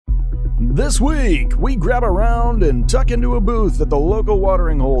This week, we grab around and tuck into a booth at the local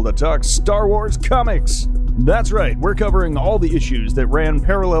watering hole to talk Star Wars comics. That's right, we're covering all the issues that ran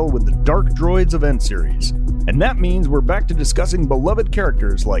parallel with the Dark Droids event series. And that means we're back to discussing beloved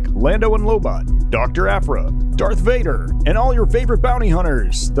characters like Lando and Lobot, Dr. Aphra, Darth Vader, and all your favorite bounty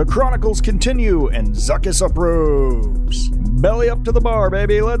hunters. The chronicles continue, and Zuckuss approves. Belly up to the bar,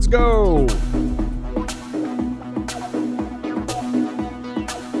 baby, let's go!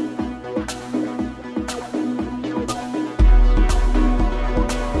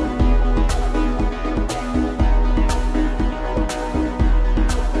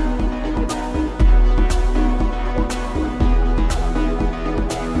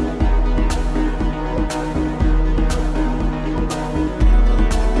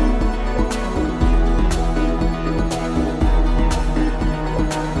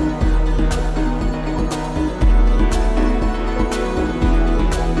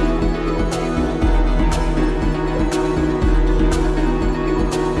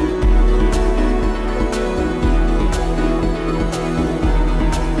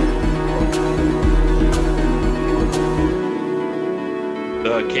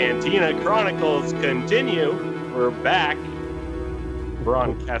 Chronicles continue. We're back. We're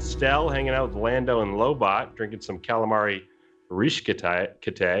on Castel, hanging out with Lando and Lobot, drinking some calamari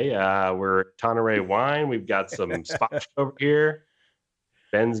rishkate. We're Tonneray wine. We've got some scotch over here.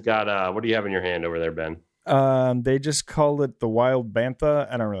 Ben's got what do you have in your hand over there, Ben? They just called it the Wild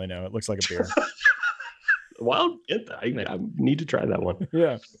Bantha. I don't really know. It looks like a beer. Wild Bantha. I need to try that one.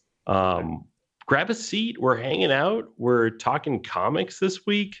 Yeah. Grab a seat. We're hanging out. We're talking comics this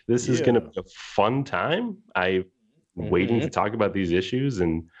week. This is going to be a fun time. I'm waiting to talk about these issues,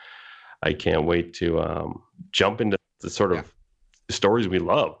 and I can't wait to jump into the sort of stories we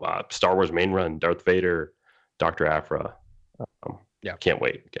love. Star Wars main run, Darth Vader, Dr. Aphra. Can't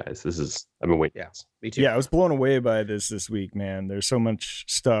wait, guys. I've been waiting. Yeah, me too. Yeah, I was blown away by this week, man. There's so much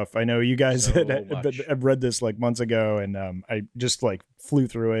stuff. I know you guys had read this like months ago, and I just like flew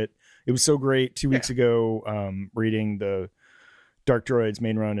through it. It was so great 2 weeks ago, reading the Dark Droids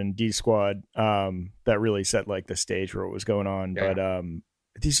main run and D Squad. That really set like the stage for what was going on. Yeah. But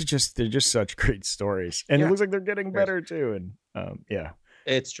these are they're just such great stories, and it looks like they're getting better too. And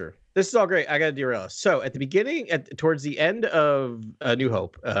it's true. This is all great. I got to derail us. So at the beginning, towards the end of New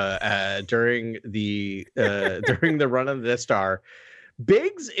Hope, during the run of the Death Star,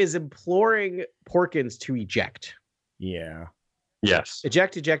 Biggs is imploring Porkins to eject. Yeah. Yes.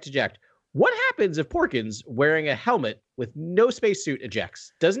 Eject. What happens if Porkins, wearing a helmet with no spacesuit,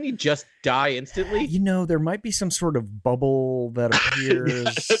 ejects? Doesn't he just die instantly? You know, there might be some sort of bubble that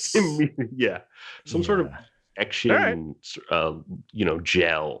appears. Some sort of action,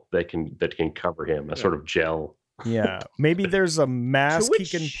 gel that can cover him. A sort of gel. Yeah, maybe there's a mask he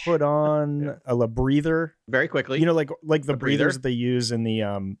can put on, a breather very quickly. You know, like the breathers that they use in the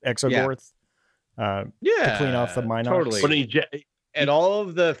Exogorth. To clean off the Minox. Totally. And all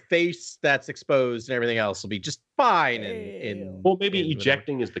of the face that's exposed and everything else will be just fine. Maybe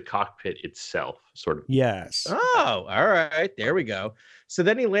ejecting is the cockpit itself, sort of. Yes. Oh, all right. There we go. So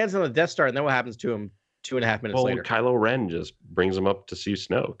then he lands on the Death Star, and then what happens to him 2.5 minutes later? Kylo Ren just brings him up to see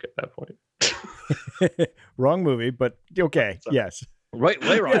Snoke at that point. Wrong movie, but okay. Yes. Right,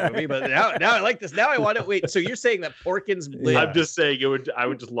 way wrong movie, but now I like this. Now I want to wait. So you're saying that Porkins lives? I'm just saying I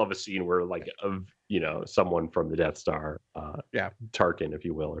would just love a scene where someone from the Death Star, Tarkin, if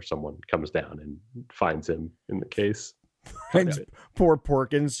you will, or someone comes down and finds him in the case. And poor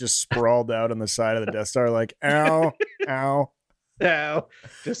Porkins just sprawled out on the side of the Death Star, like ow, ow, ow,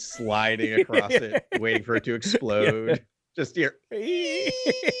 just sliding across it, waiting for it to explode. Just here.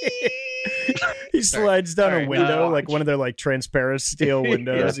 He slides down a window, like one of their like transparent steel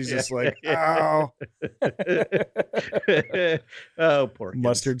windows. He's just like, ow. Oh, Porkins.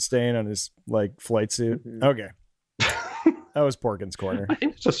 Mustard stain on his like flight suit. Mm-hmm. Okay. That was Porkins' corner. I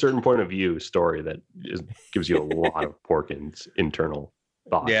think it's a certain point of view story that gives you a lot of Porkins' internal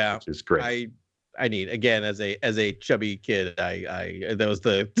thoughts, which is great. I need, again, as a chubby kid, that was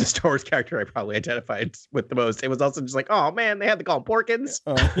the Star Wars character I probably identified with the most. It was also just like, oh man, they had to call him Porkins.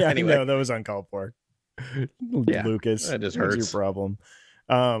 Anyway, no, that was uncalled for. Lucas, that just hurts. Your problem.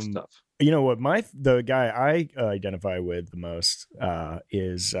 You know what? The guy I identify with the most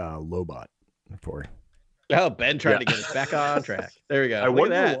is Lobot. Oh, Ben trying to get us back on track. There we go. I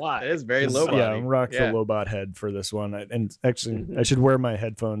wonder why. It is very Lobot. Yeah, I'm rock the Lobot head for this one. And actually, I should wear my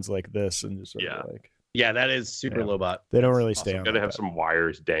headphones like this and just sort of like. Yeah, that is super Lobot. They don't really stay on. Gotta have some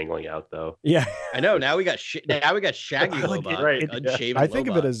wires dangling out though. Yeah, I know. Now we got Shaggy Lobot, right? I think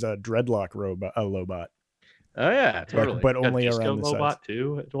of it as a dreadlock Lobot. Oh yeah, totally. but only Disco around the Lobot sides.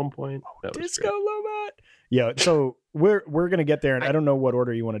 too at one point. That was Disco great. Lobot. Yeah, so we're gonna get there, and I don't know what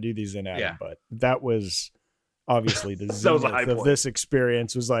order you want to do these in, Adam, Yeah. but that was obviously the That was zenith a high of point. this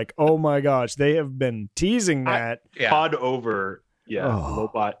experience. Was like, oh my gosh, they have been teasing that. Pod over,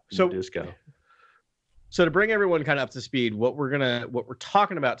 Lobot So- Disco. So to bring everyone kind of up to speed, what we're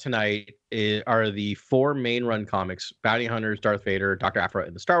talking about tonight are the 4 main run comics: Bounty Hunters, Darth Vader, Dr. Aphra,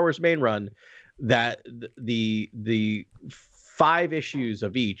 and the Star Wars main run. That the 5 issues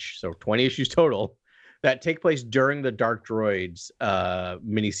of each, so 20 issues total, that take place during the Dark Droids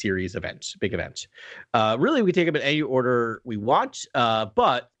miniseries big event. Really, we take them in any order we want,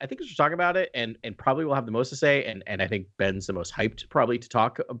 but I think we should talk about it, and probably we'll have the most to say, and I think Ben's the most hyped probably to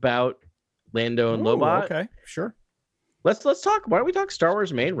talk about Lando and Lobot. Okay, sure. Let's talk. Why don't we talk Star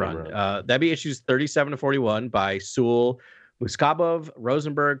Wars main run? That'd be issues 37 to 41 by Sewell, Muskabov,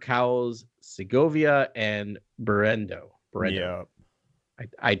 Rosenberg, Cowles, Segovia, and Berendo. Yeah,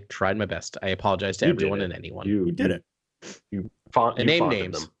 I tried my best. I apologize to everyone and anyone. you did it. You name fonded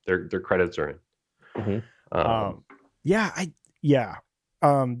names. them. Their credits are in. Mhm.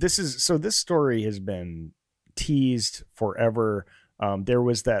 This story has been teased forever. There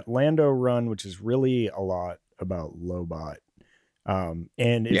was that Lando run, which is really a lot about Lobot. And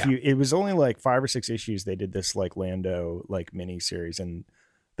it was only like 5 or 6 issues. They did this like Lando like mini series, and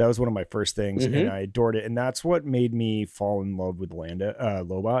that was one of my first things, and I adored it. And that's what made me fall in love with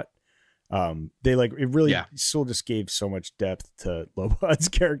Lobot. They like it really still just gave so much depth to Lobot's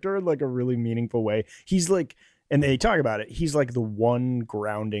character in like a really meaningful way. He's like, and they talk about it, he's like the one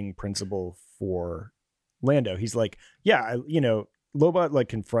grounding principle for Lando. He's like, Lobot like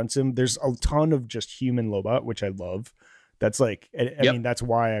confronts him. There's a ton of just human Lobot, which I love. That's like, I mean, that's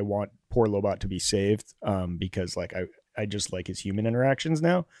why I want poor Lobot to be saved. Because like I just like his human interactions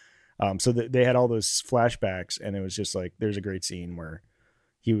now. So they had all those flashbacks, and it was just like, there's a great scene where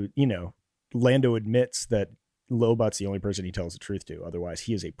he would, Lando admits that Lobot's the only person he tells the truth to. Otherwise,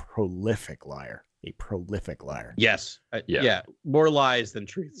 he is a prolific liar. Yes. More lies than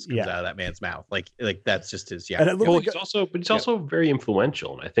truths comes out of that man's mouth. Like that's just his. Yeah. And he's also very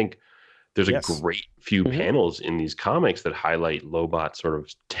influential, and I think there's a great few panels in these comics that highlight Lobot sort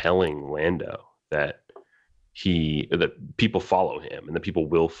of telling Lando that people follow him and that people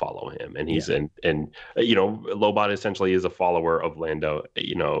will follow him, and he's and Lobot essentially is a follower of Lando.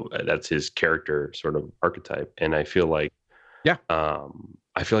 That's his character sort of archetype, and I feel like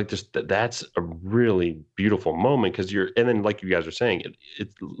that's a really beautiful moment, because and then like you guys are saying,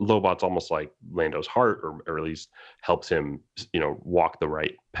 Lobot's almost like Lando's heart, or at least helps him walk the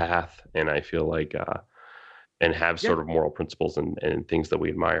right path, and I feel like and have sort of moral principles and things that we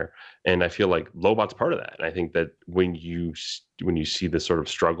admire, and I feel like Lobot's part of that. And I think that when you see this sort of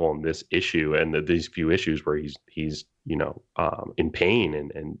struggle in this issue and these few issues where he's in pain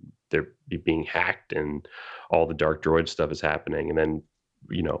and they're being hacked and all the Dark Droid stuff is happening, and then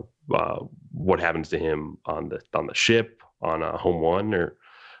what happens to him on the ship on Home One or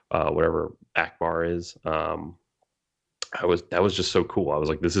whatever Akbar is. That was just so cool. I was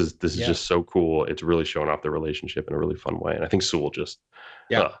like, this is just so cool. It's really showing off the relationship in a really fun way, and I think Sewell just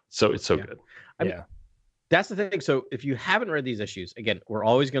so it's so good. That's the thing. So if you haven't read these issues, again, we're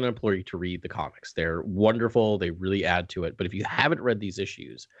always going to implore you to read the comics. They're wonderful. They really add to it. But if you haven't read these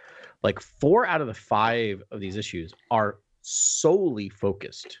issues, like 4 out of the 5 of these issues are solely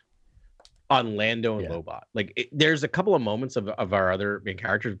focused on Lando and Lobot. Like there's a couple of moments of our other main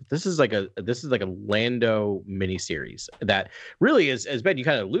characters, but this is like a Lando miniseries that really is, as Ben you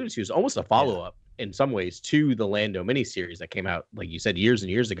kind of alluded to, is almost a follow-up in some ways to the Lando miniseries that came out, like you said, years and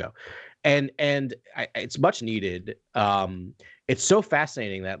years ago. And it's much needed. It's so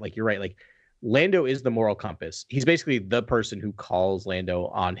fascinating that, like, you're right, like Lando is the moral compass. He's basically the person who calls Lando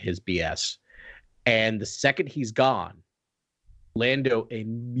on his BS. And the second he's gone, Lando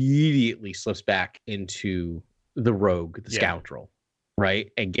immediately slips back into the rogue, the scoundrel, right?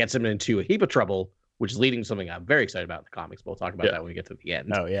 And gets him into a heap of trouble, which is leading to something I'm very excited about in the comics. But we'll talk about that when we get to the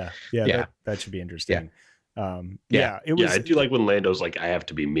end. Oh, yeah. That should be interesting. It was. I do like when Lando's like, I have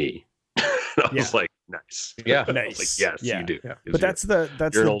to be me. I was like, nice. Yeah. I was like, yes, you do. Yeah. But that's the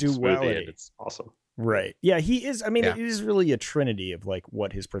duality. It's awesome. Right. Yeah, he is. I mean, it is really a trinity of like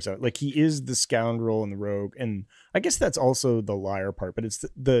what his personality, like he is the scoundrel and the rogue. And I guess that's also the liar part, but it's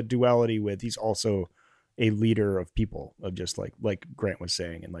the duality with he's also a leader of people, of just like Grant was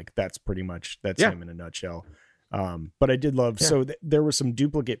saying. And like, that's pretty much, that's him in a nutshell. But I did love, so there were some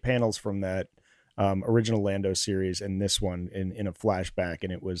duplicate panels from that original Lando series and this one in a flashback.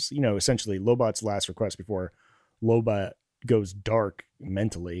 And it was, essentially Lobot's last request before Lobot goes dark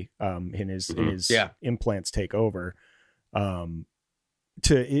mentally, in his implants take over.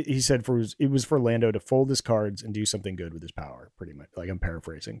 He said it was for Lando to fold his cards and do something good with his power, pretty much. Like, I'm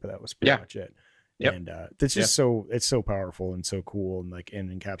paraphrasing, but that was pretty much it. Yep. And it's just it's so powerful and so cool, and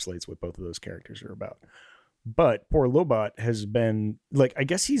encapsulates what both of those characters are about. But poor Lobot has been I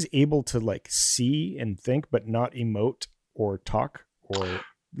guess he's able to see and think, but not emote or talk or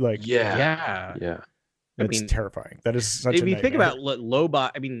It's terrifying. That is such if a you nightmare. think about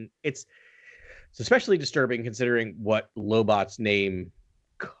Lobot, I mean, it's especially disturbing considering what Lobot's name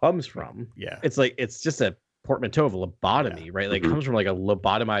comes from. Yeah. It's just a portmanteau of lobotomy, right? Like, it comes from a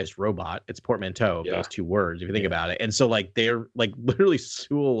lobotomized robot. It's portmanteau of those two words, if you think about it. And so they're literally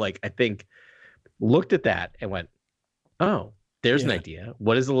Sewell, I think, looked at that and went, oh, there's an idea.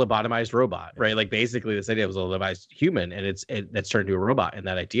 What is a lobotomized robot, right? Basically this idea was a lobotomized human, and that's turned into a robot, and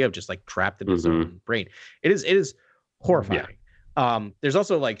that idea of just trapped in his own brain. It is horrifying. There's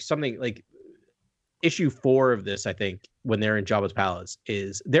also something issue 4 of this, I think, when they're in Jabba's palace,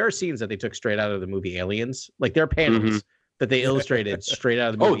 is there are scenes that they took straight out of the movie Aliens. There are panels that they illustrated straight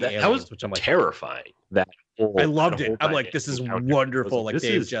out of the movie Aliens, that was which I'm terrifying. I loved it. I'm this is wonderful. This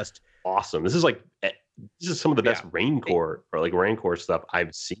is just awesome. This is some of the best Rancor stuff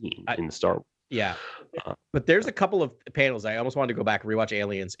I've seen in Star Wars. Yeah. But there's a couple of panels I almost wanted to go back and rewatch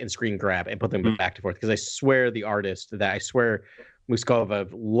Aliens and screen grab and put them back and forth, because I swear Muskova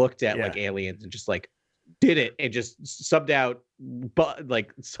looked at Aliens and just did it and just subbed out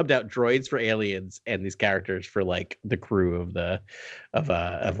droids for Aliens and these characters for the crew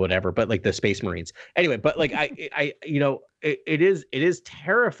of whatever, but the Space Marines anyway. But it is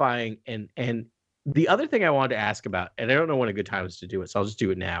terrifying. And the other thing I wanted to ask about, and I don't know when a good time is to do it, so I'll just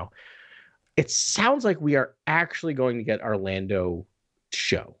do it now. It sounds like we are actually going to get our Lando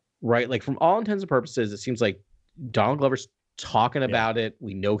show, right? From all intents and purposes, it seems like Donald Glover's talking about it.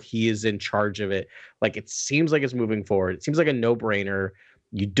 We know he is in charge of it. It seems like it's moving forward. It seems like a no-brainer.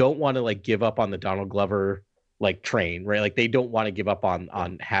 You don't want to give up on the Donald Glover train, right? They don't want to give up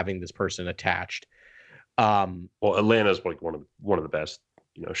on having this person attached. Well, Atlanta's one of the best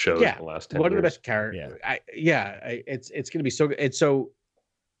shows in the last 10 years. One of the best characters. It's going to be so good. And so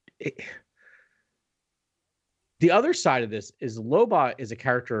the other side of this is Lobot is a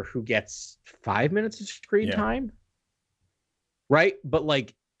character who gets 5 minutes of screen time, right? But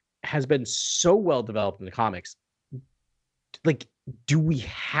has been so well developed in the comics. Do we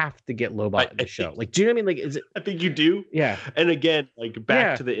have to get Lobot in the show? Do you know what I mean? Is it? I think you do. Yeah. And again,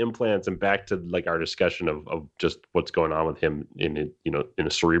 back to the implants and back to our discussion of just what's going on with him in a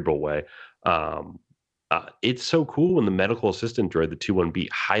cerebral way. It's so cool when the medical assistant droid, the 21B,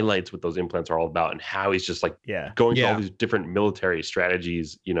 highlights what those implants are all about and how he's just going through all these different military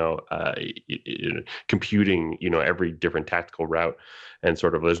strategies, computing, every different tactical route, and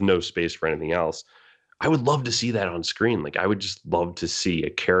sort of there's no space for anything else. I would love to see that on screen. I would just love to see a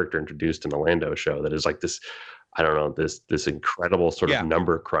character introduced in a Lando show that is this, I don't know, this incredible sort of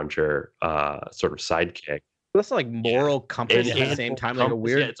number cruncher, sort of sidekick. That's moral compass at the same time, a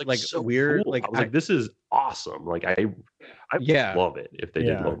weird, it's so weird. Cool. I was this is awesome. I love it if they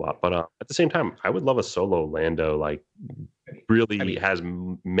did Lobot, but at the same time, I would love a solo Lando. Really has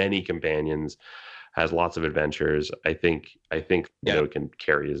many companions, has lots of adventures. I think Lando can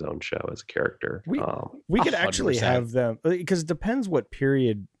carry his own show as a character. We could actually have them, because it depends what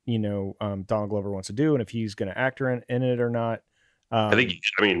period Donald Glover wants to do and if he's going to act in it or not. I think.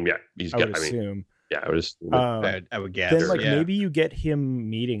 He's got. Assume. Yeah, I would guess. Then maybe you get him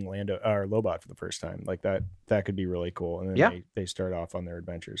meeting Lando or Lobot for the first time. That could be really cool. And then they start off on their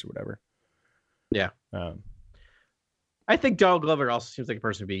adventures or whatever. Yeah. I think Donald Glover also seems like a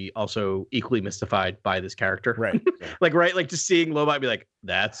person to be also equally mystified by this character. Right. Just seeing Lobot be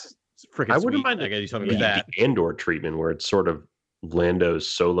that's freaking. I wouldn't mind I gotta do something with that. The Andor treatment where it's sort of Lando's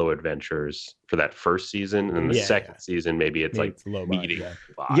solo adventures for that first season, and then the second season maybe it's Lobot, meeting.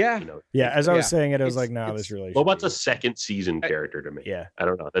 As I was saying it, I was this really. Lobot's a second season character to me. Yeah, I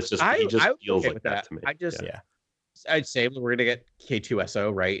don't know. That's just he just feels like that to me. I'd say we're gonna get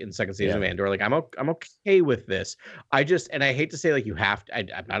K2SO right in the second season of Andor. I'm okay with this. I hate to say you have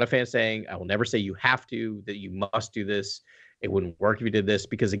to. I'm not a fan of saying I will never say you have to, that you must do this. It wouldn't work if you did this,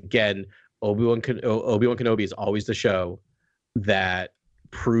 because again, Obi-Wan Kenobi is always the show that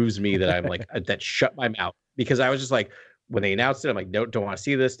proves me that I'm that shut my mouth, because I was just when they announced it, I'm no, don't want to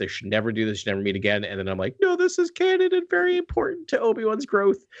see this. They should never do this. Should never meet again. And then I'm no, this is canon and very important to Obi-Wan's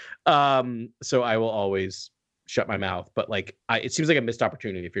growth. So I will always shut my mouth. But it seems like a missed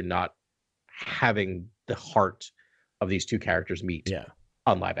opportunity if you're not having the heart of these two characters meet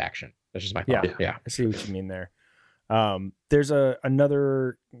on live action. That's just my thought. Yeah. I see what you mean there. There's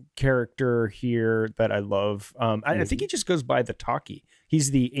another character here that I love. I think he just goes by the Talkie.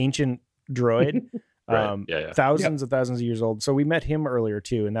 He's the ancient droid. Right. Thousands of thousands of years old. So we met him earlier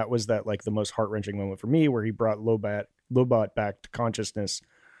too, and that was like the most heart-wrenching moment for me, where he brought Lobot back to consciousness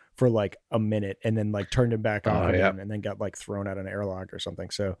for like a minute and then like turned him back off again, and then got like thrown out an airlock or something.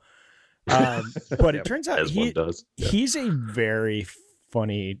 So but it turns out he's a very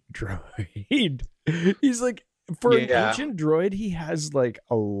funny droid. He's like, for an ancient droid, he has like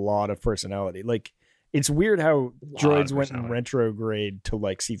a lot of personality. Like, it's weird how droids went in retrograde to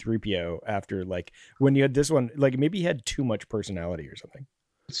like C-3PO after, like, when you had this one, like maybe he had too much personality or something.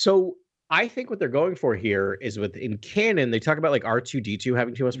 So I think what they're going for here is in canon, they talk about like R2-D2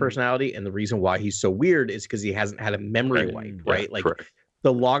 having too much personality. And the reason why he's so weird is because he hasn't had a memory wipe, right? Yeah, like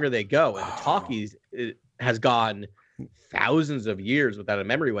the longer they go, and the Talkies has gone thousands of years without a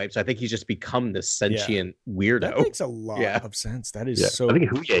memory wipe. So I think he's just become this sentient weirdo. That makes a lot of sense. That is so. I think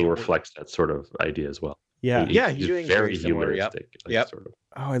Hu Yang reflects that sort of idea as well. Yeah, he's very humoristic. Sort of.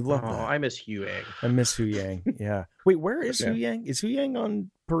 Oh, I love that. I miss Hu Yang. I miss Hu Yang. Yeah. Wait, where is Hu Yang? Is Hu Yang on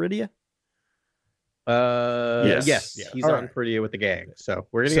Peridia? Yes. He's on Peridia with the gang. So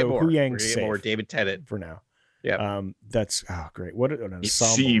we're gonna get more. Hu Yang's safe. More David Tennant for now. Yeah. That's great. What an it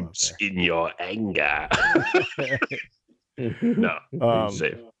seems in your anger. No,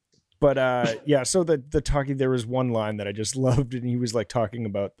 safe. But so the talking, there was one line that I just loved, and he was like talking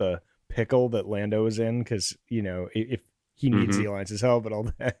about the pickle that Lando is in, because if he needs the Alliance's help and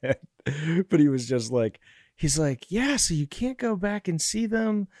all that. But he was just like, he's like, yeah, so you can't go back and see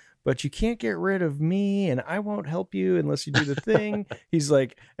them, but you can't get rid of me, and I won't help you unless you do the thing. He's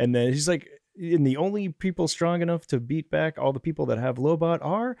like, and then he's like, and the only people strong enough to beat back all the people that have Lobot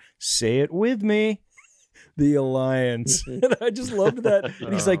are, say it with me, the Alliance. And I just loved that.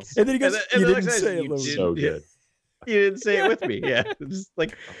 And he's like, and then he goes, you didn't say it. So good. You didn't say it with me. Yeah. Just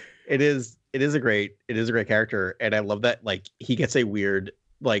like, it is a great character. And I love that. Like, he gets a weird,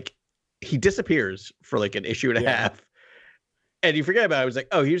 like, he disappears for like an issue and a half. And you forget about it. I was like,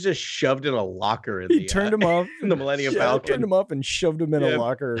 oh, he was just shoved in a locker. He turned him off in the Millennium Falcon. Turned him up and shoved him in a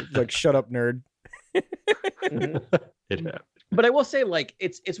locker. Like, shut up, nerd. It happened. But I will say, like,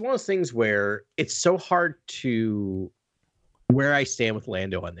 it's one of those things where it's so hard to where I stand with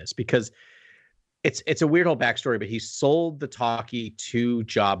Lando on this, because it's a weird whole backstory. But he sold the Talkie to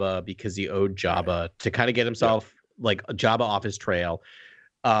Jabba because he owed Jabba to kind of get himself like Jabba off his trail.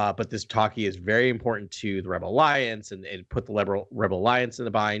 But this Talkie is very important to the Rebel Alliance, and it put the Rebel Alliance in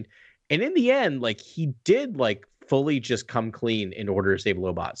the bind. And in the end, like, he did like fully just come clean in order to save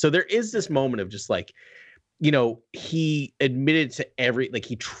Lobot. So there is this moment of just like, he admitted to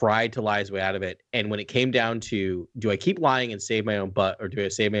he tried to lie his way out of it. And when it came down to, do I keep lying and save my own butt, or do I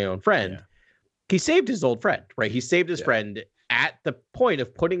save my own friend? Yeah. He saved his old friend, right? He saved his friend at the point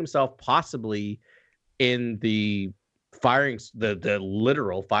of putting himself possibly in the the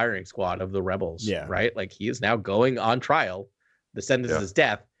literal firing squad of the rebels, right? Like, he is now going on trial. The sentence is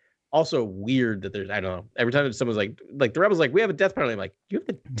death. Also weird that there's, I don't know, every time someone's like the rebels, like, we have a death penalty. I'm like, you have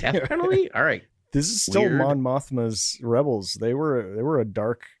the death penalty? All right. This is still Mon Mothma's rebels. They were a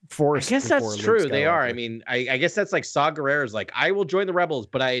dark force. I guess that's true. They are. I mean, I guess that's like Saw Gerrera's like, I will join the rebels,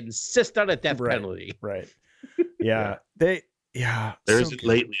 but I insist on a death penalty. Right. Yeah. There's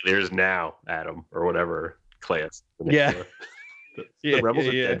now, Adam, or whatever class. The rebels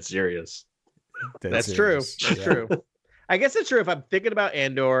are dead serious. That's true. That's true. I guess it's true. If I'm thinking about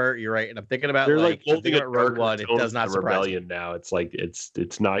Andor, you're right, and I'm thinking about Rogue One. It does not surprise rebellion me. Now. It's like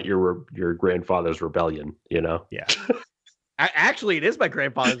it's not your grandfather's rebellion, Yeah. Actually, it is my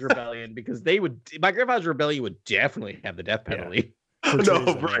grandfather's rebellion, because my grandfather's rebellion would definitely have the death penalty.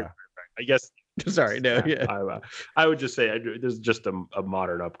 Right. I guess. Sorry, no. Yeah. I would just say there's just a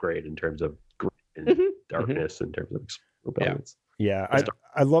modern upgrade in terms of grit and darkness, in terms of rebellions. Yeah,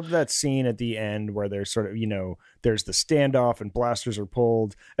 I love that scene at the end where there's sort of, there's the standoff and blasters are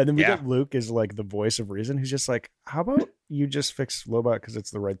pulled. And then we get Luke as like the voice of reason, who's just like, how about you just fix Lobot because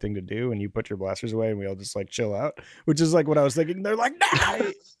it's the right thing to do, and you put your blasters away and we all just like chill out, which is like what I was thinking. They're like,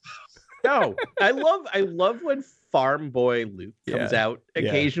 no. I love when farm boy Luke comes out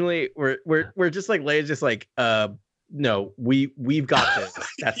occasionally. We're just like, Leia's just like, no, we've got this.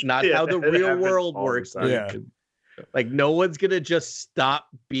 That's not how the real world works. Like, no one's gonna just stop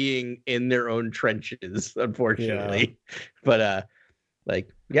being in their own trenches, unfortunately. But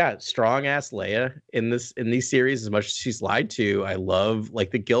strong ass Leia in these series. As much as she's lied to, I love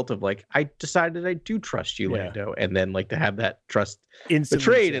like the guilt of like, I decided I do trust you, Lando, and then like to have that trust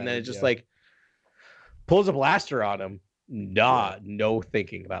betrayed, and then it just like pulls a blaster on him. No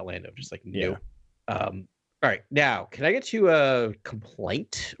thinking about Lando, just like no. All right, now can I get to a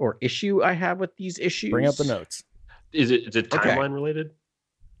complaint or issue I have with these issues? Bring up the notes. Is it timeline related?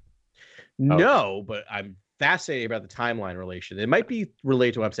 No, but I'm fascinated about the timeline relation. It might be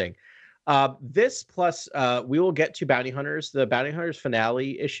related to what I'm saying. This plus we will get to Bounty Hunters. The Bounty Hunters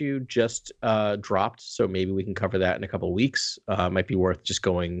finale issue just dropped, so maybe we can cover that in a couple of weeks. Might be worth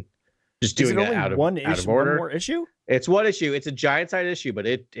doing that out of order. One more issue? It's one issue. It's a giant side issue, but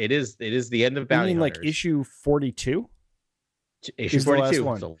it is the end of Bounty Hunters. Like issue 42? Issue 42.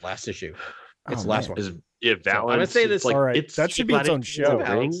 It's the last issue. It's the last one. Yeah, Valance. So I'm gonna say this. All right, that should be its own show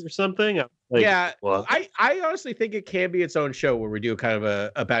or something. I honestly think it can be its own show where we do kind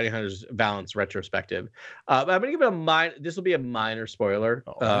of a Bounty Hunters Valance retrospective. I'm gonna give it this will be a minor spoiler,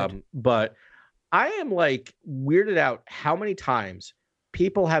 but I am like weirded out how many times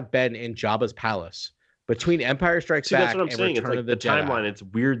people have been in Jabba's palace between Empire Strikes Back that's what I'm and saying. Return It's of like the the Jedi. timeline. It's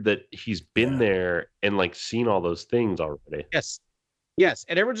weird that he's been there and like seen all those things already. Yes,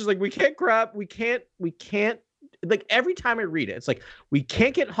 and everyone's just like, we can't, like every time I read it, it's like, we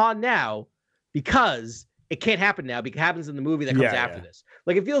can't get Han now because it can't happen now because it happens in the movie that comes after this.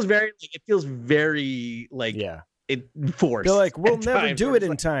 Like, it feels very it forced. They're like, we'll never do it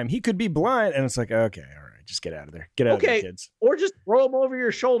in time. He could be blind. And it's like, okay, all right, just get out of there. Get out of there, kids. Or just throw him over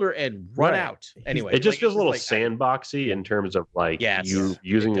your shoulder and run out. Anyway, it just feels a little sandboxy in terms of like you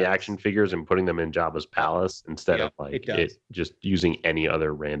using the action figures and putting them in Jabba's palace instead of like it just using any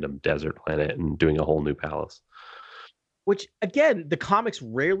other random desert planet and doing a whole new palace. Which again, the comics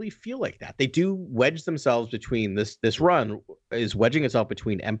rarely feel like that. They do wedge themselves between this run is wedging itself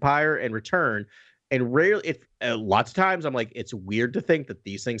between Empire and Return. And rarely, lots of times I'm like, it's weird to think that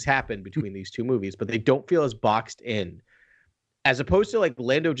these things happen between these two movies, but they don't feel as boxed in, as opposed to like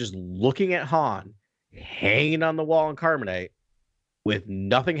Lando just looking at Han hanging on the wall in Carbonite with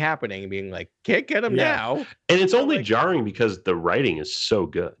nothing happening and being like, can't get him now. And it's only jarring because the writing is so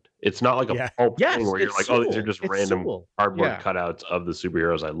good. It's not like a pulp thing where you're like, oh, these are just random cardboard cutouts of the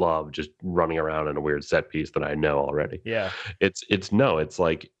superheroes I love just running around in a weird set piece that I know already. Yeah. It's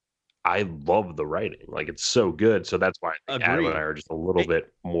like, I love the writing. Like, it's so good. So that's why I think Adam and I are just a little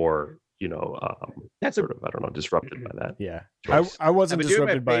bit more, that's sort of, I don't know, disrupted by that. Yeah. I wasn't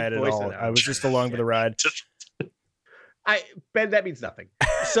disrupted by it at all. I was just along for the ride. Ben, that means nothing.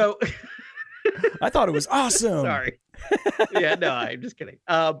 So I thought it was awesome. Sorry. Yeah, no, I'm just kidding.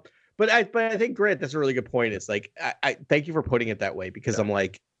 But I think, Grant, that's a really good point. It's like, I thank you for putting it that way because I'm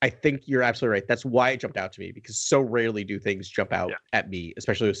like, I think you're absolutely right. That's why it jumped out to me because so rarely do things jump out at me,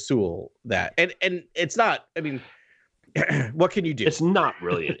 especially with Sewell. That and it's not. I mean, what can you do? It's not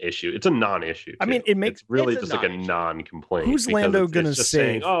really an issue. It's a non-issue. I mean, it's really just like a non-complaint. Who's Lando gonna save?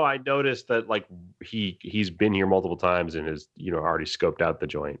 Saying, oh, I noticed that like he's been here multiple times and has already scoped out the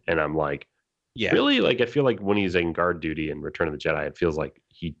joint, and I'm like. Yeah, really. Like I feel like when he's in guard duty in Return of the Jedi, it feels like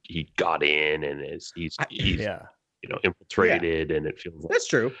he got in and he's infiltrated, and it feels like, that's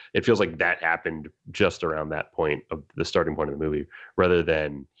true. It feels like that happened just around that point of the starting point of the movie, rather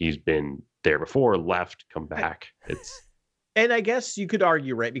than he's been there before, left, come back. And I guess you could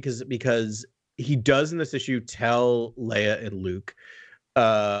argue, right, because he does in this issue tell Leia and Luke,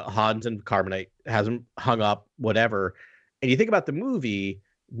 Han's and Carbonite has him hung up, whatever, and you think about the movie.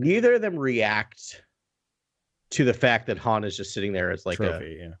 Neither of them react to the fact that Han is just sitting there as like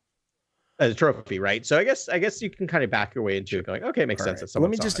as a trophy, right? So I guess you can kind of back your way into it, going, okay, it makes sense. Let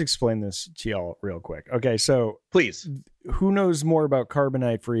me just explain this to y'all real quick. Okay, so please, who knows more about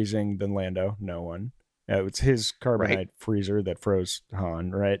carbonite freezing than Lando? No one. It's his carbonite freezer that froze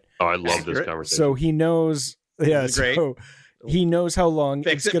Han, right? Oh, I love this conversation. So he knows. Yeah, so he knows how long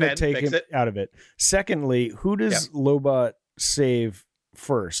it's going to take him out of it. Secondly, who does Lobot save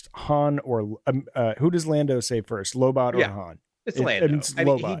first, Han or who does Lando save first, Lobot or Han? It's Lando.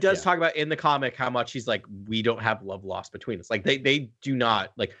 Lobot, he does talk about in the comic how much he's like, we don't have love lost between us. Like they do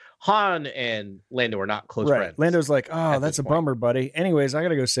not, like Han and Lando are not close friends. Lando's like, oh, that's a bummer, buddy. Anyways, I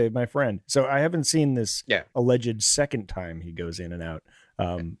gotta go save my friend. So I haven't seen this alleged second time he goes in and out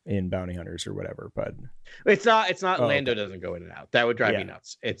in Bounty Hunters or whatever, but it's not Lando doesn't go in and out. That would drive me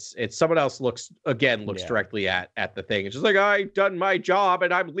nuts. It's someone else looks directly at the thing. It's just like, I've done my job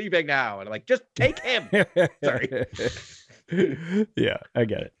and I'm leaving now. And I'm like, just take him. Sorry. Yeah, I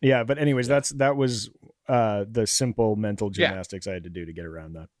get it. Yeah, but anyways, that was the simple mental gymnastics I had to do to get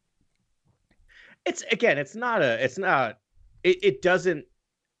around that. It doesn't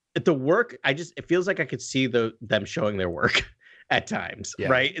the work. It feels like I could see them showing their work at times,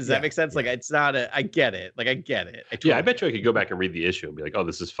 right? Does that make sense? Like, it's not I get it. Like, I get it. I bet you I could go back and read the issue and be like, oh,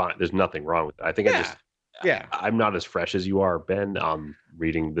 this is fine. There's nothing wrong with it. I think Yeah. I'm not as fresh as you are, Ben,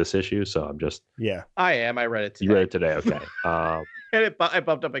 reading this issue, so I'm just. Yeah, I am. I read it today. You read it today, okay. And I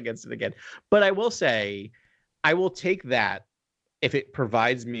bumped up against it again. But I will say, I will take that if it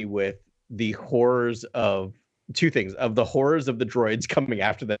provides me with the horrors of two things, of the horrors of the droids coming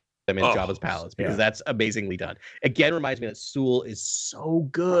after them in Jabba's palace, because that's amazingly done. Again, reminds me that Sewell is so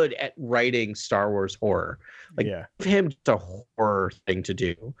good at writing Star Wars horror. Like, give him just a horror thing to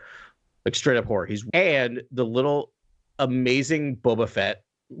do, like straight up horror. And the little amazing Boba Fett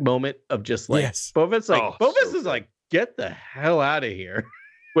moment of just like, Boba Fett's like, is like, get the hell out of here.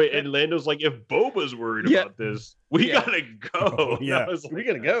 Wait, and Lando's like, if Boba's worried about this, we gotta go. We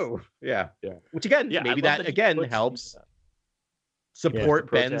gotta go. Yeah. Which again, maybe that again helps support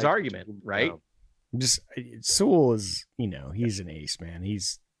Ben's argument, right? Just Sewell is, he's an ace, man. He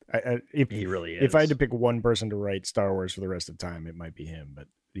really is. If I had to pick one person to write Star Wars for the rest of the time, it might be him. But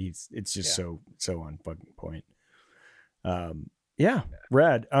it's just so on fucking point.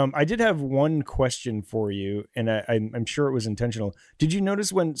 Rad. I did have one question for you, and I'm sure it was intentional. Did you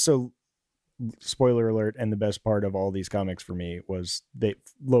notice spoiler alert, and the best part of all these comics for me was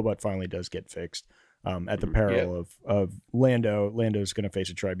Lobot finally does get fixed at the peril of Lando. Lando's going to face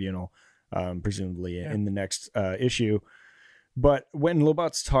a tribunal, presumably in the next issue. But when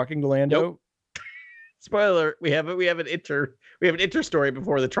Lobot's talking to Lando, spoiler, we have an inter story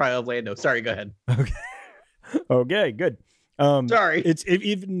before the trial of Lando. Sorry, go ahead. Okay, good. Sorry, it's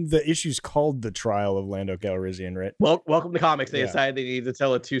even the issue's called The Trial of Lando Calrissian, right? Well, welcome to comics. They decided they needed to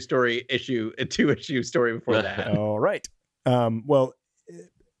tell a two-issue story before that. All right. Well,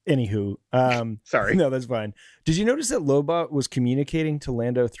 anywho, sorry. No, that's fine. Did you notice that Lobot was communicating to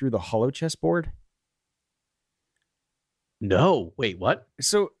Lando through the holochess board? No, wait, what?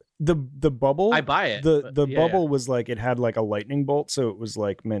 So the bubble, I buy it. The bubble was like, it had like a lightning bolt, so it was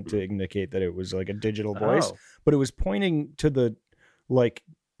like meant to indicate that it was like a digital voice, but it was pointing to the like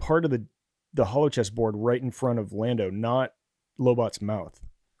part of the holochess board right in front of Lando, not Lobot's mouth.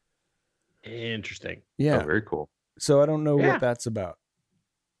 Interesting. Yeah, very cool. So I don't know what that's about.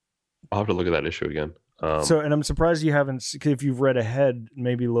 I'll have to look at that issue again. And I'm surprised you haven't, because if you've read ahead,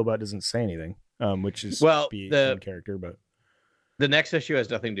 maybe Lobot doesn't say anything, which is the character, but. The next issue has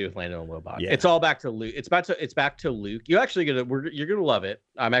nothing to do with Lando and Lobot. Yeah. It's all back to Luke. It's back to Luke. You're gonna love it.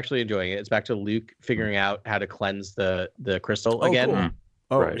 I'm actually enjoying it. It's back to Luke figuring out how to cleanse the crystal again. Cool.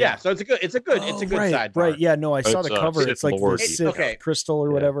 Oh, right. Yeah. So it's a good sidebar. Right. Yeah. No, I saw the cover. It's like the Sith crystal or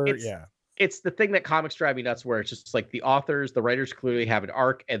whatever. It's the thing that comics drive me nuts, where it's just like the writers clearly have an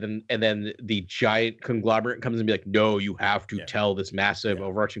arc, and then the giant conglomerate comes and be like, no, you have to tell this massive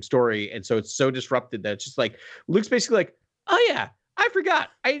overarching story, and so it's so disrupted that it's just like Luke's basically like, oh yeah, I forgot.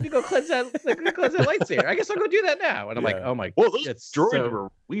 I need to go cleanse that lightsaber. I guess I'll go do that now. And I'm like, oh my. Well, those droids were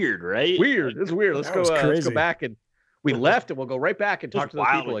weird, right? Weird. It's weird. Let's go back, and we left, and we'll go right back and talk to those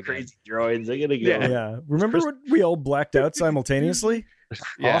people again. Crazy droids. They're gonna go. Yeah. Remember when we all blacked out simultaneously?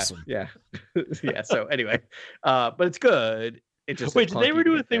 Awesome. Yeah. Yeah. So anyway, but it's good. It just did they ever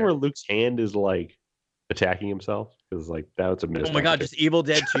do a thing where Luke's hand is like attacking himself? Because like that's a missed. Oh my god, just Evil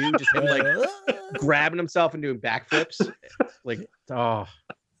Dead 2, just him like grabbing himself and doing backflips. Like, that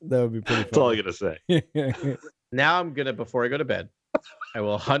would be pretty fun. That's all I gotta say. Now I'm gonna, before I go to bed, I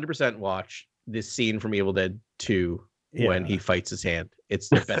will 100% watch this scene from Evil Dead 2 when he fights his hand. It's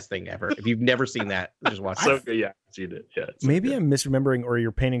the best thing ever. If you've never seen that, just watch it. Yeah, I've seen it. Yeah. Maybe I'm misremembering, or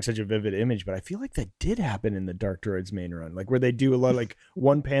you're painting such a vivid image, but I feel like that did happen in the Dark Droids main run, like where they do a lot of like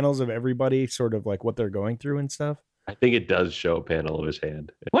one panels of everybody, sort of like what they're going through and stuff. I think it does show a panel of his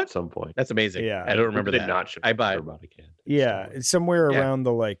hand at some point. That's amazing. Yeah, I don't remember that. Not show I buy robotic hand. Yeah, it's somewhere around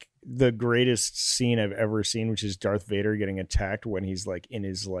the greatest scene I've ever seen, which is Darth Vader getting attacked when he's like in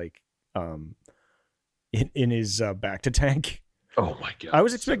his in his bacta tank. Oh my god! I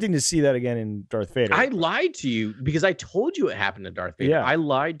was expecting to see that again in Darth Vader. I lied to you because I told you it happened to Darth Vader. Yeah. I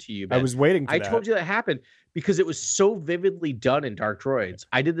lied to you, Ben. I was waiting for that. I told you that happened because it was so vividly done in Dark Droids.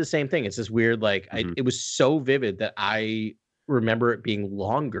 I did the same thing. It's this weird, like, it was so vivid that I remember it being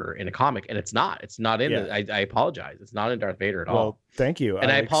longer in a comic, and it's not. It's not in it. I apologize. It's not in Darth Vader at all. Well, thank you.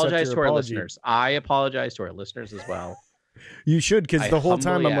 And I apologize to our listeners. I apologize to our listeners as well. You should, because the whole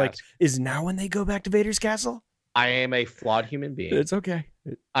time I'm like, is now when they go back to Vader's castle? I am a flawed human being. It's okay.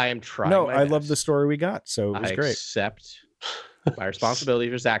 I am trying. No, I love the story we got, so it was great. I accept my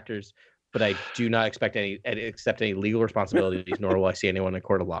responsibilities as actors, but I do not accept any legal responsibilities, nor will I see anyone in a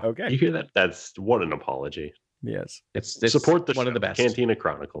court of law. Okay, you hear that? That's what an apology. Yes, it's support the one of the best. Cantina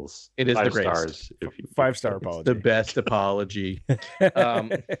Chronicles. It is 5 the greatest. Stars. 5-star apology. The best apology.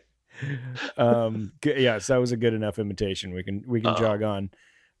 Yes, that was a good enough imitation. We can jog on.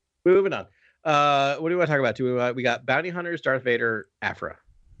 Moving on. What do we want to talk about? We got Bounty Hunters, Darth Vader, Aphra.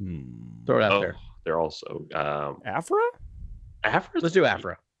 Throw it out there. They're also Aphra? Let's do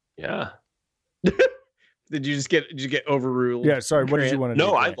Aphra. Yeah. Did you get overruled? Yeah, sorry. What did you want to do?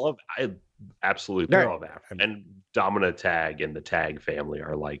 No, I absolutely love Aphra. And Domina Tag and the Tag family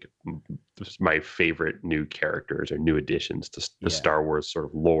are like my favorite new characters or new additions to the Star Wars sort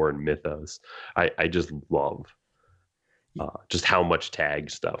of lore and mythos. I just love just how much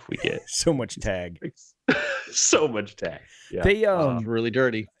Tag stuff we get. So much Tag. So much Tag. Yeah. They it's really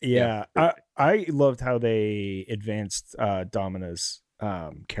dirty. Yeah. I loved how they advanced Domina's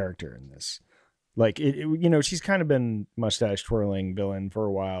character in this. Like she's kind of been mustache twirling villain for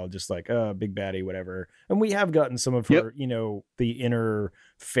a while, just like big baddie, whatever. And we have gotten some of her, the inner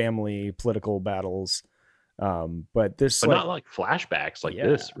family political battles. But this, not like flashbacks like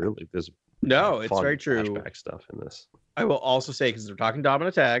this. Really, there's it's very true. Flashback stuff in this. I will also say, because we're talking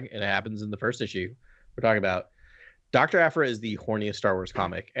Domina Tag, and it happens in the first issue. We're talking about Dr. Aphra is the horniest Star Wars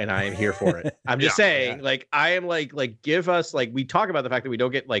comic, and I am here for it. I'm just saying, like, I am like give us we talk about the fact that we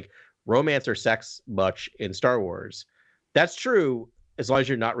don't get like romance or sex much in Star Wars. That's true as long as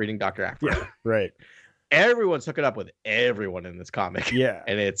you're not reading Dr. Aphra. Yeah, right. Everyone's hooking up with everyone in this comic. Yeah.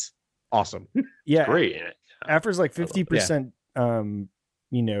 And it's awesome. Yeah. It's great. Aphra's like 50%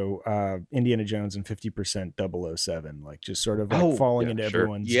 Indiana Jones and 50% 007, like just sort of like falling into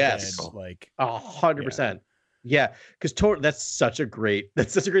everyone's bed, like 100%. Yeah, because that's such a great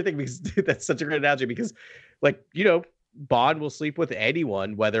thing, because that's such a great analogy, because Bond will sleep with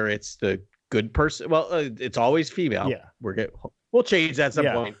anyone, whether it's the good person. Well, it's always female. Yeah, we'll change that at some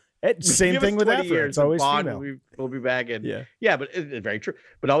point. Same thing with Aphra. It's always Bond, female. We'll be back in. Yeah, but it's very true.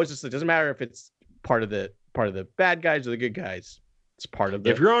 But always just, it doesn't matter if it's part of the bad guys or the good guys. It's part of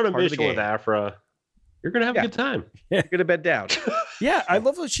the. If you're on a mission with Aphra, you're gonna have a good time. You're gonna bed down. Yeah, I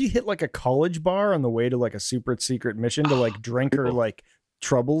love that she hit like a college bar on the way to like a super secret mission to like drink her like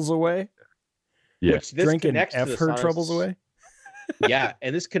troubles away. Yeah, drink and F her troubles away. Yeah,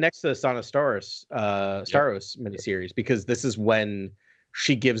 and this connects to the Staros miniseries, because this is when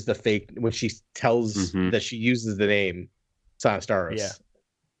she gives the fake, when she tells that she uses the name Staros.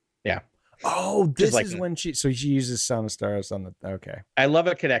 Yeah. Oh, this is when she uses Staros on the. Okay. I love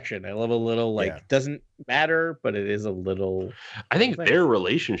a connection. I love a little doesn't matter, but it is a little. I think their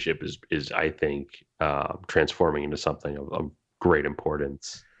relationship is I think transforming into something of great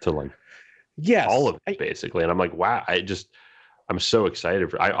importance to like. Yes, all of it basically, and I'm like, wow! I'm so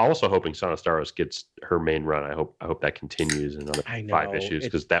excited. I'm also hoping Sana Staros gets her main run. I hope that continues in another 5 issues,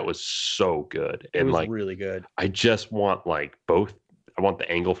 because that was so good and it was really good. I just want like both. I want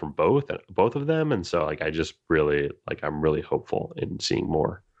the angle from both of them, and so like I just really I'm really hopeful in seeing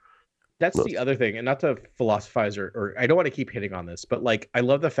more. That's the other thing, and not to philosophize or I don't want to keep hitting on this, but like I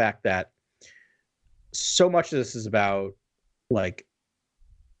love the fact that so much of this is about like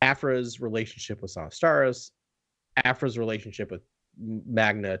Aphra's relationship with Sana Staros, Aphra's relationship with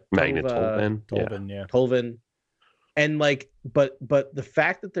Magna Tolvin. And like, but the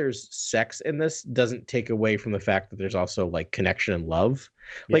fact that there's sex in this doesn't take away from the fact that there's also like connection and love.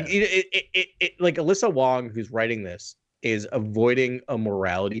 Yeah. Like it like Alyssa Wong, who's writing this, is avoiding a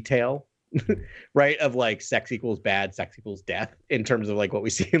morality tale, right? Of like sex equals bad, sex equals death, in terms of like what we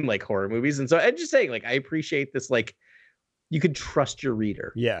see in like horror movies. And so I'm just saying, like, I appreciate this, like, you could trust your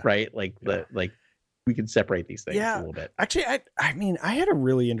reader. Yeah. Right. Like we can separate these things a little bit. Actually, I mean, I had a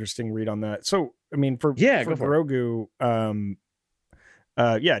really interesting read on that. So, I mean, for Grogu,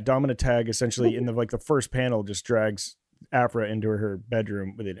 Domina Tag essentially in the first panel just drags Aphra into her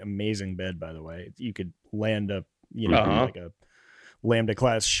bedroom with an amazing bed, by the way. You could land a, like a Lambda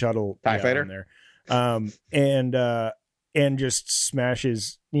class shuttle TIE fighter there. And just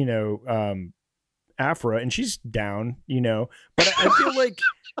smashes, Aphra, and she's down, but I feel like,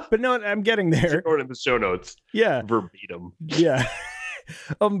 but no, I'm getting there. Or in the show notes. Yeah. Verbatim. Yeah.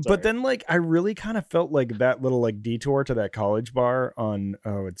 But then like, I really kind of felt like that little like detour to that college bar on,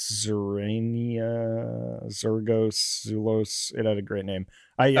 it's Zerania, Zergos, Zulos. It had a great name.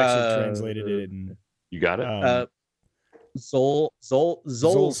 I actually translated it. And you got it?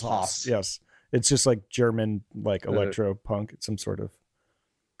 Zolzhaus. Yes. It's just like German, like electro punk. It's some sort of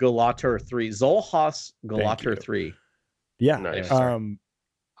Galater 3. Zolzhaus Galater 3. Yeah. Nice.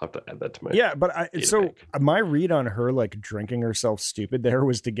 I'll have to add that to my but my read on her like drinking herself stupid there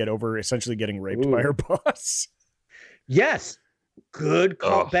was to get over essentially getting raped by her boss. Yes. Good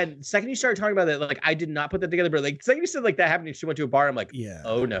call, Ben. The second you started talking about that, like I did not put that together, but like the second you said like that happened, she went to a bar. I'm like, Yeah.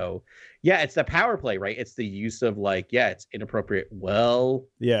 Oh no, yeah, it's the power play, right? It's the use of like, yeah, it's inappropriate. Well,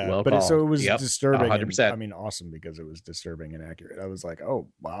 but so it was disturbing. 100%. And, I mean, awesome because it was disturbing and accurate. I was like, oh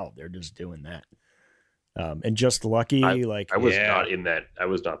wow, they're just doing that. And just lucky, I was not in that. I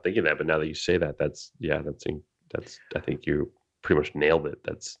was not thinking that, but now that you say that, that's I think you pretty much nailed it.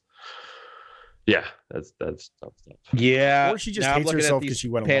 That's tough stuff. Yeah. Or she just hates herself because she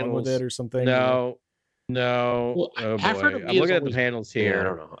went along with it or something. No. Well, Oh boy. I'm looking at the panels here. Yeah, I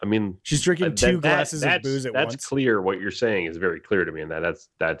don't know. I mean, she's drinking two glasses of booze at once. That's clear. What you're saying is very clear to me, and that's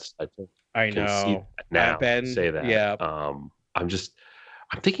I think I know. Now Ben, say that. Yeah. I'm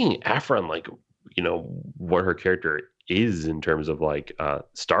thinking Aphra and like, you know, what her character is in terms of like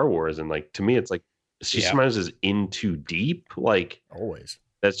Star Wars, and like to me it's like she sometimes is in too deep, like always.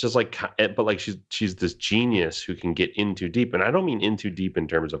 That's just like, but like she's this genius who can get in too deep, and I don't mean in too deep in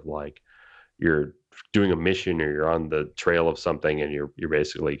terms of like you're doing a mission or you're on the trail of something and you're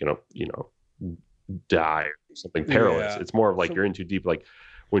basically gonna die or something perilous. It's more of like you're in too deep, like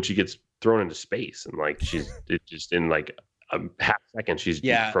when she gets thrown into space and like she's just in like a half second she's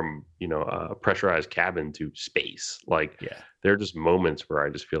from a pressurized cabin to space. Like there are just moments where I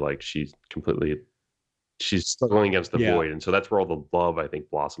just feel like she's struggling against the void, and so that's where all the love I think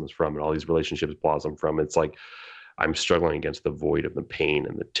blossoms from, and all these relationships blossom from. It's like I'm struggling against the void of the pain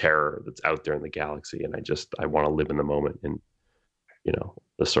and the terror that's out there in the galaxy, and I want to live in the moment, and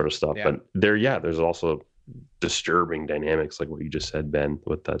this sort of stuff. But there's also disturbing dynamics like what you just said, Ben,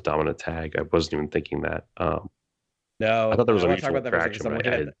 with the dominant tag. I wasn't even thinking that. No, I thought there was a mutual attraction.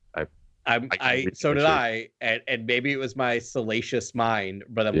 So did I, and maybe it was my salacious mind,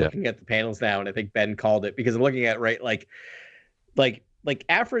 but I'm looking at the panels now, and I think Ben called it because I'm looking at like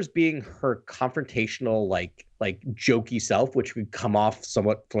Aphra's being her confrontational, like jokey self, which would come off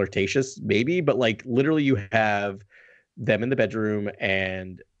somewhat flirtatious, maybe, but like literally you have them in the bedroom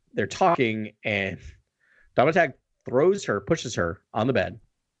and they're talking, and Dominatag pushes her on the bed.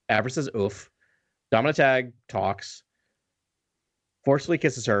 Aphra says oof. Dominatag talks, forcefully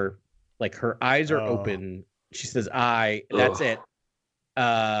kisses her, like her eyes are open. She says, that's it.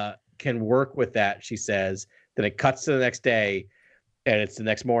 Can work with that, she says. Then it cuts to the next day, and it's the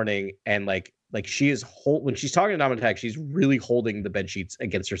next morning, and like she is when she's talking to Dominatag, she's really holding the bed sheets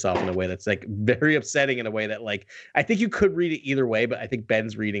against herself in a way that's like very upsetting, in a way that like I think you could read it either way, but I think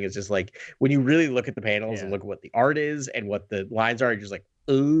Ben's reading is just like when you really look at the panels and look at what the art is and what the lines are, you're just like,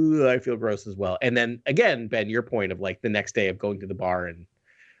 ooh, I feel gross as well. And then again, Ben, your point of like the next day of going to the bar and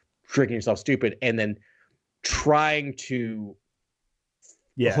drinking yourself stupid and then trying to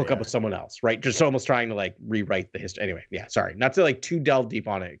hook up with someone else, right? Just almost trying to like rewrite the history. Anyway, sorry, not to like too delve deep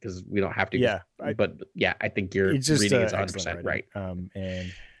on it because we don't have to. But I think your reading is 100% right.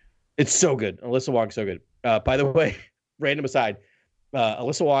 And it's so good. Alyssa Wong's so good. By the way, random aside,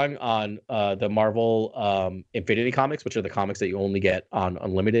 Alyssa Wong on the Marvel Infinity comics, which are the comics that you only get on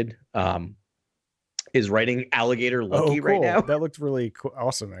Unlimited, is writing Alligator Loki right now. That looked really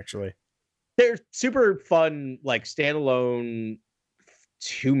awesome, actually. They're super fun, like standalone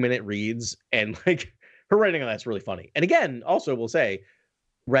 2-minute reads, and like her writing on that's really funny. And again, also we'll say,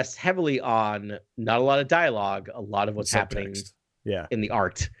 rests heavily on not a lot of dialogue, a lot of what's happening in the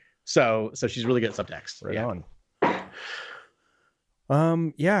art. So she's really good at subtext. Right on.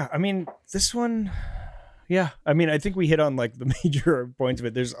 I mean, this one, I mean, I think we hit on like the major points of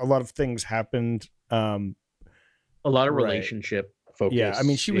it. There's a lot of things happened. A lot of relationship focus. Yeah, I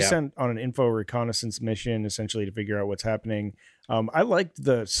mean, she was sent on an info reconnaissance mission essentially to figure out what's happening. I liked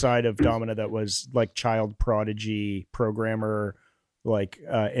the side of Domina that was like child prodigy programmer, like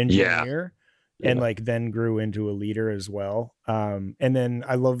engineer. And like then grew into a leader as well. And then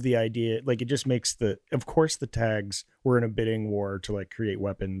I love the idea, like it just makes of course the tags were in a bidding war to like create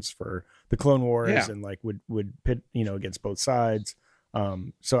weapons for the Clone Wars and like would pit, against both sides.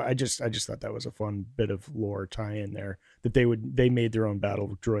 So I just thought that was a fun bit of lore tie in there that they made their own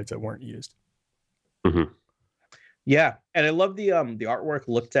battle droids that weren't used. Mm-hmm. Yeah. And I love the artwork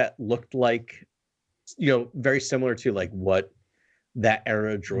looked like, very similar to like what that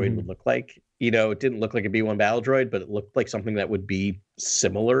era droid would look like. It didn't look like a B1 battle droid, but it looked like something that would be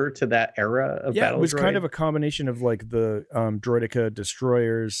similar to that era of battle droid. It was kind of a combination of like the Droideka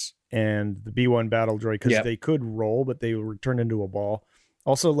destroyers and the B1 battle droid, because they could roll, but they were turned into a ball.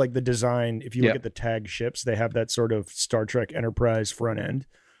 Also, like the design, if you look at the tag ships, they have that sort of Star Trek Enterprise front end,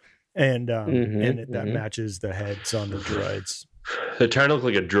 and that matches the heads on the droids. They're trying to look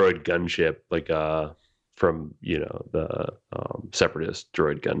like a droid gunship, like from the Separatist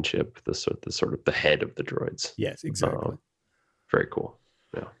droid gunship, the sort of the head of the droids. Yes, exactly. very cool.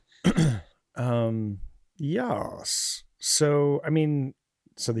 Yeah. Yes. So, I mean,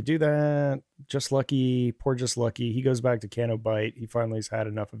 so they do that. Just Lucky, poor Just Lucky. He goes back to Canobite. He finally's had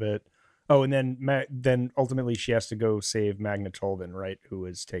enough of it. Oh, and then ultimately she has to go save Magna Tolvin, right? Who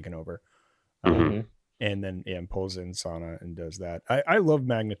is taken over. And then pulls in Sana and does that. I love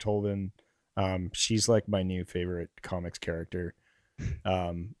Magna Tolvin. She's like my new favorite comics character.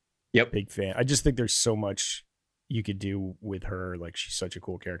 Big fan. I just think there's so much you could do with her. Like, she's such a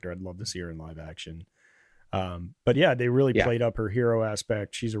cool character. I'd love to see her in live action. But yeah, they really played up her hero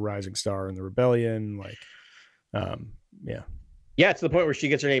aspect. She's a rising star in the rebellion. Like, yeah, to the point where she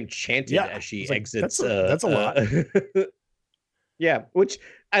gets her name chanted as she exits. That's a lot. Yeah, which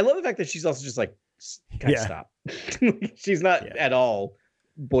I love the fact that she's also just like, guys, stop. She's not at all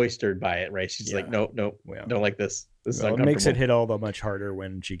boistered by it, right? She's like, nope, don't like this. This is uncomfortable. It makes it hit all the much harder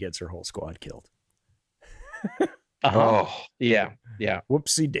when she gets her whole squad killed. Yeah.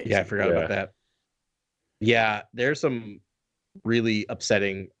 Whoopsie daisy. Yeah, I forgot about that. Yeah, there's some really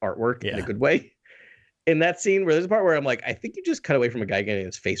upsetting artwork in a good way in that scene, where there's a part where I'm like, I think you just cut away from a guy getting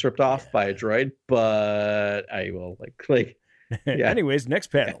his face ripped off by a droid, but I will like Anyways, next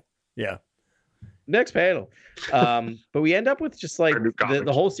panel. Yeah. Next panel. But we end up with just like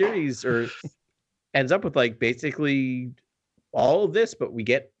the whole series ends up with like basically all of this, but we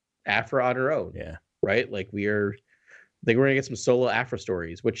get Aphra on her own. Yeah. Right? Like we're gonna get some solo Aphra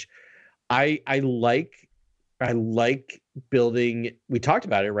stories, which I like building. We talked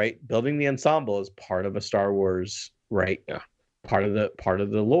about it, right? Building the ensemble is part of a Star Wars, right? Yeah. Part of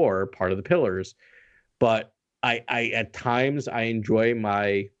the lore, part of the pillars. But I at times I enjoy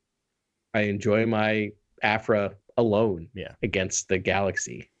my Aphra alone against the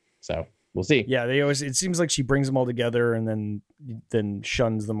galaxy. So we'll see. Yeah, it seems like she brings them all together and then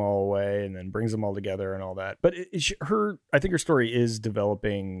shuns them all away and then brings them all together and all that. But I think her story is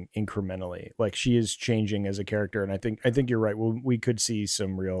developing incrementally. Like, she is changing as a character, and I think you're right. We could see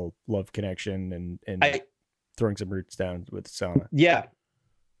some real love connection and throwing some roots down with Sana. Yeah.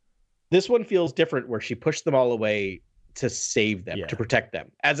 This one feels different, where she pushed them all away to save them, to protect them,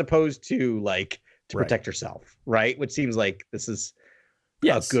 as opposed to protect herself, right? Which seems like this is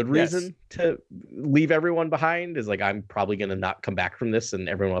a good reason to leave everyone behind. Is like, I'm probably going to not come back from this, and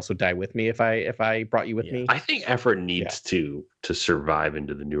everyone else would die with me if I brought you with me. I think Aphra needs to survive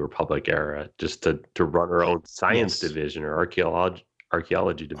into the New Republic era, just to run her own science division or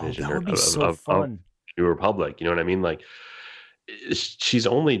archaeology division that would be so fun. Of New Republic. You know what I mean? Like, she's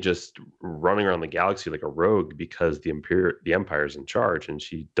only just running around the galaxy like a rogue because the Empire's in charge, and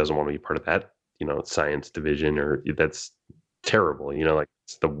she doesn't want to be part of that, science division, or that's terrible. Like,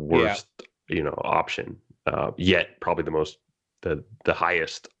 it's the worst, option. Yet probably the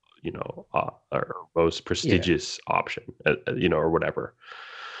highest, or most prestigious option, or whatever.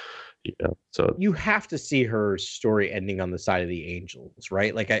 So you have to see her story ending on the side of the Angels,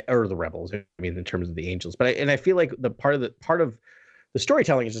 right? Or the Rebels. I mean, in terms of the Angels, but I feel like the part of the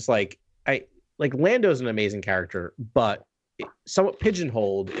storytelling is just like Lando's an amazing character, but somewhat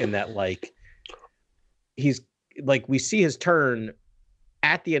pigeonholed in that he's we see his turn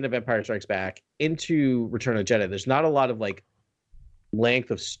at the end of Empire Strikes Back into Return of the Jedi. There's not a lot of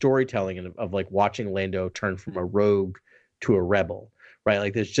length of storytelling and of watching Lando turn from a rogue to a rebel.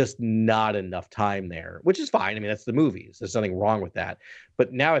 Right, there's just not enough time there, which is fine. I mean, that's the movies. There's nothing wrong with that.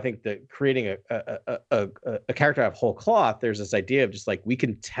 But now I think that creating a character out of whole cloth, there's this idea of just we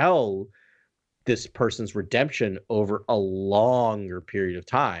can tell this person's redemption over a longer period of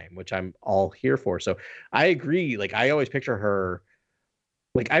time, which I'm all here for. So I agree. I always picture her,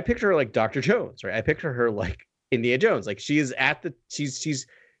 I picture her like Dr. Jones, right? I picture her like Indiana Jones. She is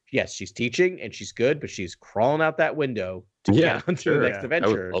she's teaching and she's good, but she's crawling out that window to get on to the next adventure.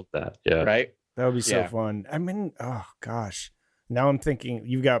 I would love that. Yeah. Right. That would be so fun. I mean, oh gosh. Now I'm thinking,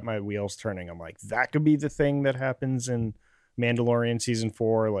 you've got my wheels turning. I'm like, that could be the thing that happens in Mandalorian season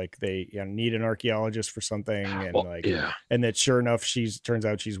 4. They need an archaeologist for something. And and that sure enough, turns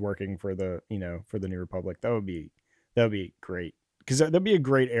out she's working for the New Republic. That would be great. Cause that'd be a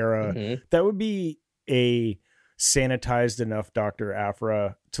great era. Mm-hmm. That would be a sanitized enough Dr.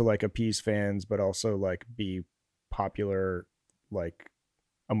 Aphra to appease fans, but also be popular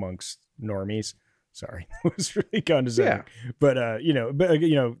amongst normies. Sorry, it was really condescending. But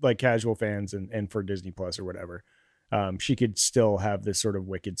casual fans and for Disney Plus or whatever. She could still have this sort of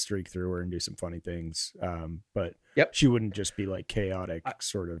wicked streak through her and do some funny things. But she wouldn't just be chaotic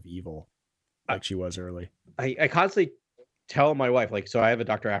sort of evil like she was early. I constantly tell my wife, so I have a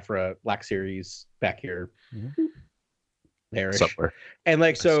Dr. Aphra Black Series back here. Mm-hmm. There somewhere. And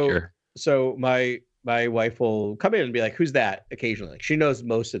so my wife will come in and be like, "Who's that?" Occasionally, like she knows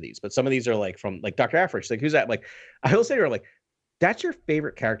most of these, but some of these are like from like Dr. Aphra. She's like, "Who's that?" Like I will say to her, like, "That's your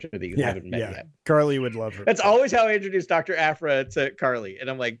favorite character that you haven't met yet." Carly would love her. That's always how I introduce Dr. Aphra to Carly, and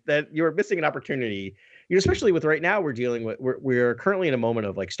I'm like, "That you are missing an opportunity." You know, especially with right now, we're dealing with we're currently in a moment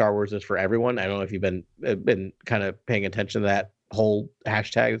of like Star Wars is for everyone. I don't know if you've been kind of paying attention to that whole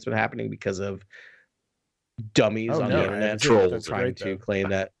hashtag that's been happening because of dummies on the internet trolls trying to claim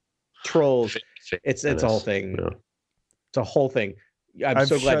that trolls. It's a whole thing. Yeah. It's a whole thing. I'm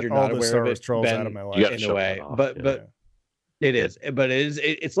so glad you're not aware of it, trolls Ben, out of my life in a way. But it is. But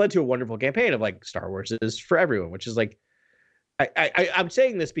it's led to a wonderful campaign of like Star Wars is for everyone, which is like I'm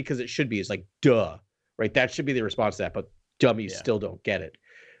saying this because it should be. It's like duh, right? That should be the response to that. But dummies still don't get it.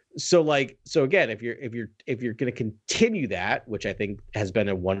 So again, if you're going to continue that, which I think has been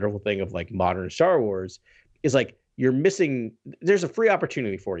a wonderful thing of like modern Star Wars, is like you're missing. There's a free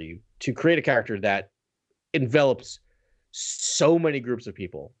opportunity for you to create a character that envelops so many groups of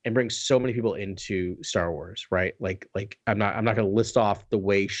people and brings so many people into Star Wars, right? Like I'm not going to list off the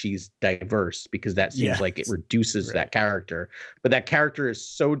way she's diverse because that seems like it reduces that character. But that character is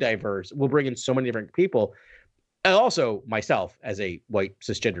so diverse. We'll bring in so many different people. And also myself as a white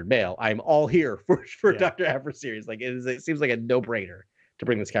cisgendered male, I'm all here for Dr. Aphra series. Like it seems like a no-brainer to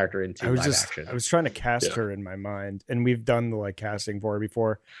bring this character into live action. I was trying to cast her in my mind, and we've done the like casting for her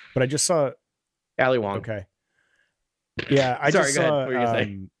before, but I just saw Ali Wong. Okay. Yeah, I just saw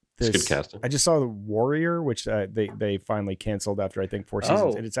this. Good casting. I just saw The Warrior, which they finally canceled after I think 4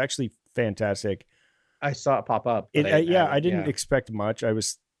 seasons, and it's actually fantastic. I saw it pop up. I didn't expect much. I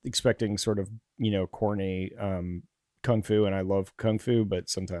was expecting sort of corny kung fu, and I love kung fu, but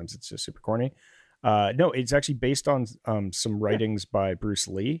sometimes it's just super corny. No, it's actually based on some writings by Bruce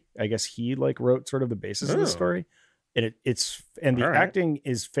Lee. I guess he like wrote sort of the basis of the story, and the acting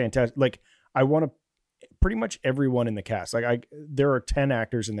is fantastic. Like I want to pretty much everyone in the cast. Like there are 10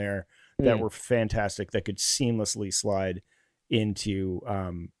 actors in there that were fantastic that could seamlessly slide into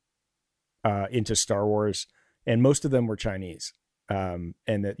Star Wars, and most of them were Chinese. And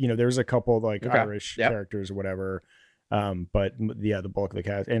that there's a couple like Irish characters or whatever, but the bulk of the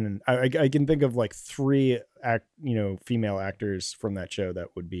cast, and I can think of like 3 female actors from that show that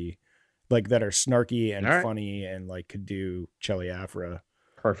would be like that are snarky and funny and like could do Chelly Aphra.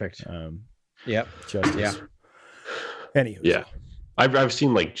 Perfect. Yep. Justice. Anywho. Yeah. I've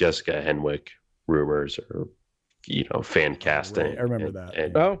seen like Jessica Henwick rumors or fan casting. I remember that.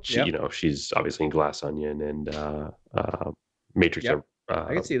 And she, she's obviously in Glass Onion and Matrix. Yep.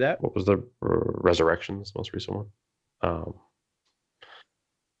 I can see that. What was the Resurrections, most recent one?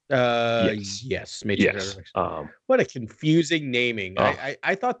 Yes, Matrix. Resurrections. What a confusing naming.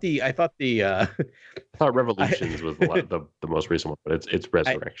 I thought I thought Revolutions was the most recent one, but it's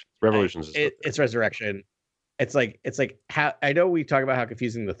Resurrections. Revolutions it's Resurrection. It's like how I know we talk about how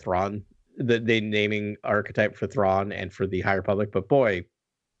confusing the Thrawn, the naming archetype for Thrawn and for the High Republic, but boy,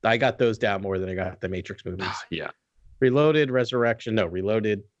 I got those down more than I got the Matrix movies. Yeah. Reloaded, Resurrection. No,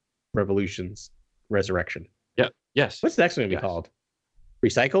 Reloaded, Revolutions, Resurrection. Yeah. Yes. What's the next one going to be called?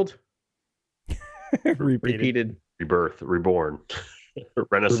 Recycled? Repeated. Rebirth. Reborn.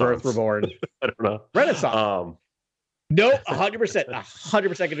 Renaissance. Rebirth, Reborn. I don't know. Renaissance. No, 100%.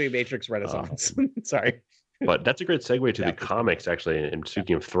 100% going to be Matrix Renaissance. Sorry. But that's a great segue to the comics, actually. And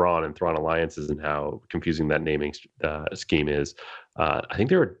speaking of Thrawn and Thrawn Alliances and how confusing that naming scheme is, I think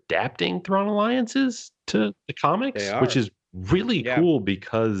they're adapting Thrawn Alliances to the comics, which is really cool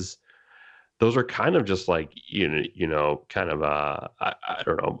because those are kind of just like, kind of, I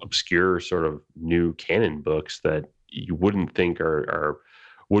don't know, obscure sort of new canon books that you wouldn't think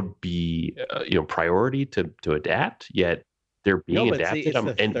would be, priority to adapt, yet they're being adapted.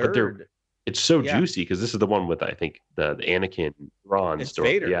 But it's so juicy because this is the one with, I think, the Anakin Thrawn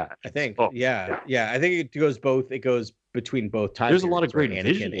story. Vader, yeah, I think. I think it goes both. It goes between both times. There's a lot of great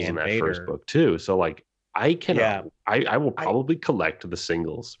visuals in that first book too. So like, I will probably collect the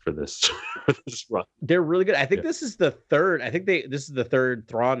singles for this run. They're really good. I think this is the third. This is the third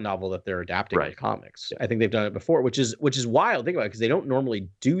Thrawn novel that they're adapting in comics. Yeah. I think they've done it before, which is wild. Think about it, because they don't normally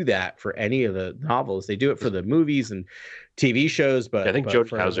do that for any of the novels. They do it for the movies and TV shows. But I think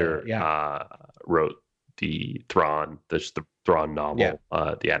Jody Houser wrote the Thrawn novel,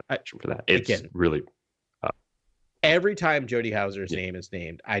 the adaptation for that. It's really every time Jody Houser's name is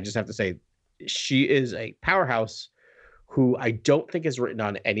named, I just have to say, she is a powerhouse who I don't think is written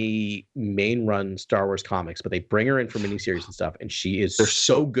on any main run Star Wars comics, but they bring her in for miniseries and stuff, and she is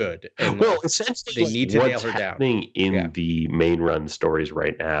so good. And essentially, they need to nail her down. In the main run stories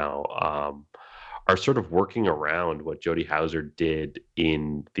right now are sort of working around what Jody Houser did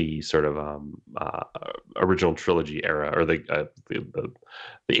in the sort of original trilogy era, or the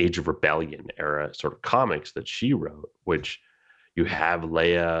Age of Rebellion era sort of comics that she wrote, which you have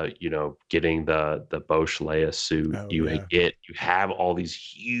Leia, getting the Bosch Leia suit. You have all these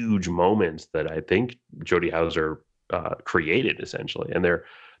huge moments that I think Jody Houser created essentially, and they're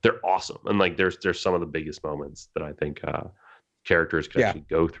awesome. And like there's some of the biggest moments that I think characters can actually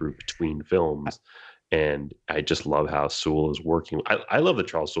go through between films. And I just love how Sewell is working. I love that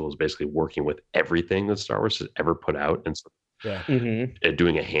Charles Sewell is basically working with everything that Star Wars has ever put out, and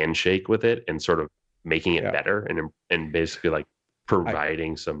doing a handshake with it and sort of making it better, and basically like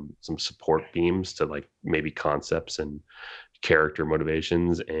providing some support beams to like maybe concepts and character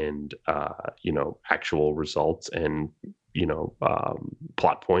motivations and actual results and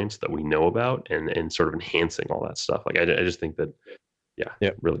plot points that we know about, and sort of enhancing all that stuff. Like I just think that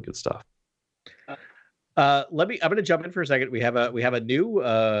really good stuff. I'm going to jump in for a second. We have a new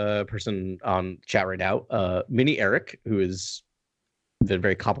person on chat right now, Mini Eric, who is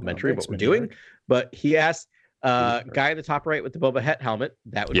very complimentary of what we're doing. Eric. But he asked, guy in the top right with the Boba Fett helmet,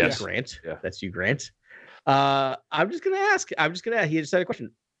 that would be Grant. Yeah. That's you, Grant. I'm just going to ask. He just had a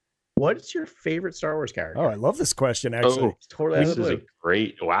question. What's your favorite Star Wars character? Oh, I love this question, actually. Totally. This is a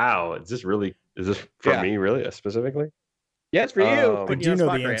great, wow. Is this for me, really, specifically? Yeah, it's for you. I do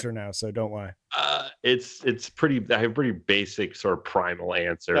know the answer now, so don't lie. It's pretty. I have a pretty basic sort of primal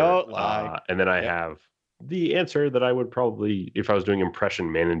answer. Don't lie. And then I have the answer that I would probably, if I was doing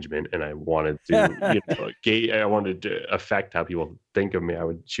impression management and I wanted to, I wanted to affect how people think of me, I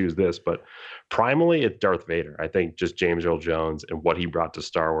would choose this. But primally, it's Darth Vader. I think just James Earl Jones and what he brought to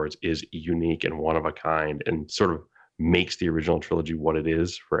Star Wars is unique and one of a kind, and sort of makes the original trilogy what it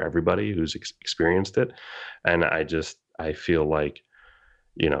is for everybody who's experienced it. And I feel like,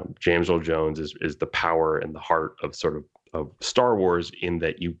 James Earl Jones is the power and the heart of Star Wars, in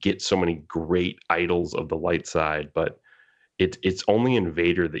that you get so many great idols of the light side, but it's only in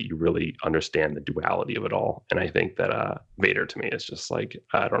Vader that you really understand the duality of it all. And I think that Vader to me is just like,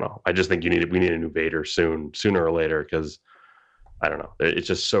 I don't know. I just think we need a new Vader sooner or later, because I don't know. It's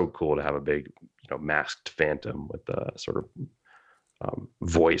just so cool to have a big, masked phantom with the sort of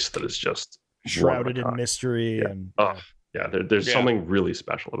voice that is just shrouded in mystery. There's something really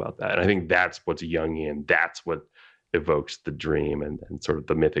special about that. And I think that's what's Jungian. That's what evokes the dream and sort of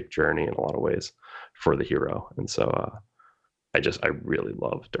the mythic journey in a lot of ways for the hero. And so I really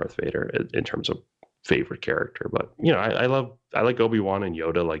love Darth Vader in terms of favorite character. But I like Obi-Wan and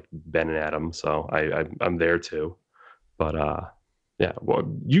Yoda, like Ben and Adam. So I'm there too. But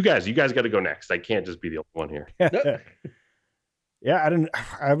well, you guys got to go next. I can't just be the only one here. I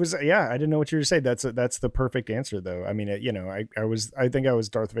didn't know what you were saying. That's the perfect answer, though. I mean, I think I was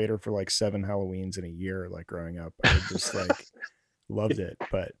Darth Vader for like 7 Halloweens in a year, like growing up. I just like loved it.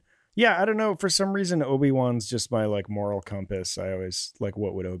 But yeah, I don't know. For some reason, Obi-Wan's just my like moral compass. I always like,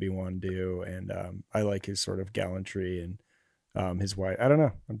 what would Obi-Wan do? And I like his sort of gallantry and his wife. I don't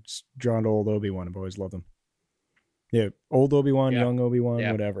know. I'm just drawn to old Obi-Wan. I've always loved him. Yeah, old Obi-Wan, young Obi-Wan,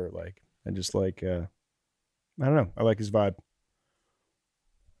 whatever. Like, I just like, I don't know. I like his vibe.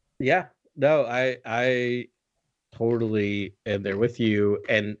 Yeah, no, I totally am there with you,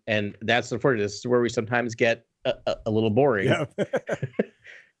 and that's unfortunate. This is where we sometimes get a little boring,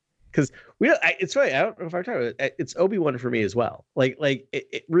 because it's funny. I don't know if I'm talking about it. It's Obi-Wan for me as well. Like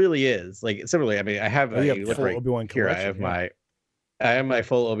it really is. Like similarly, I mean, I have a full Obi-Wan here. I have my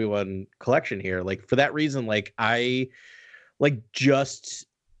full Obi-Wan collection here. Like for that reason, like I like just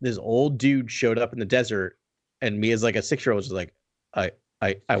this old dude showed up in the desert, and me as like a 6-year-old was like,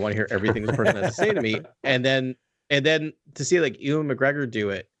 I want to hear everything this person has to say to me. And then to see like Ewan McGregor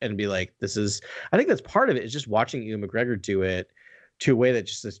do it and be like, I think that's part of it, is just watching Ewan McGregor do it to a way that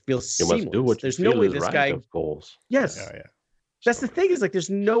just feels seamless. There's no way this guy goals. Yes. Yeah. That's the thing, is like,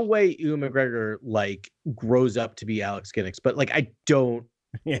 there's no way Ewan McGregor like grows up to be Alex Guinness, but like, I don't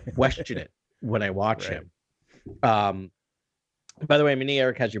question it when I watch him. By the way, Mini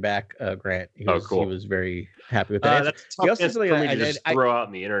Eric has your back, Grant. He was very happy with that. That's tough for me to just throw out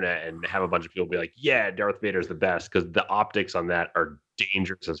on the internet and have a bunch of people be like, "Yeah, Darth Vader's the best," because the optics on that are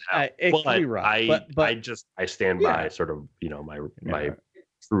dangerous as hell. I stand by sort of my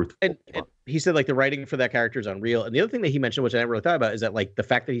truth. And he said like the writing for that character is unreal. And the other thing that he mentioned, which I never really thought about, is that like the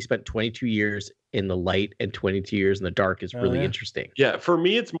fact that he spent 22 years in the light and 22 years in the dark is really interesting. Yeah, for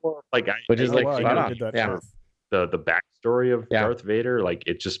me, it's more like the backstory of Darth Vader. Like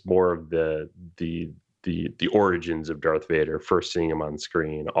it's just more of the the origins of Darth Vader, first seeing him on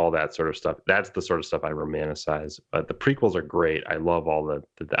screen, all that sort of stuff. That's the sort of stuff I romanticize. But the prequels are great. I love all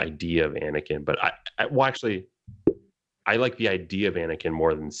the idea of Anakin, but actually, I like the idea of Anakin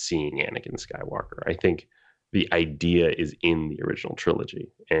more than seeing Anakin Skywalker. I think the idea is in the original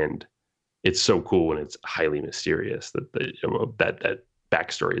trilogy, and it's so cool when it's highly mysterious that that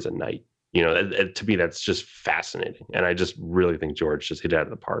backstory is a knight. To me, that's just fascinating, and I just really think George just hit it out of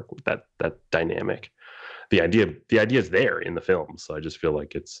the park with that dynamic. The idea is there in the film, so I just feel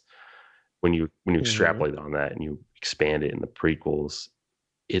like it's when you extrapolate on that and you expand it in the prequels,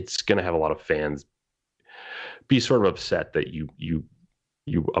 it's going to have a lot of fans be sort of upset that you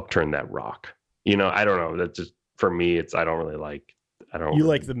upturn that rock. I don't know. That's just, for me, I don't really like. You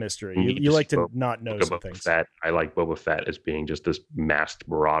like the mystery. You like to not know some things. I like Boba Fett as being just this masked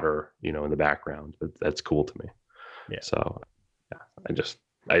marauder, in the background. That's cool to me. Yeah. So, yeah,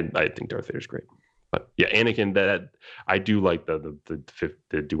 I think Darth Vader's great. But yeah, Anakin. That I do like the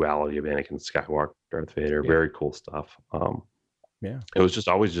duality of Anakin Skywalker, Darth Vader. Yeah. Very cool stuff. Yeah. It was just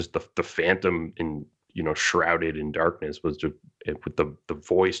always just the Phantom in shrouded in darkness was just with the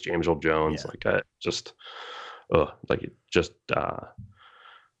voice, James Earl Jones, I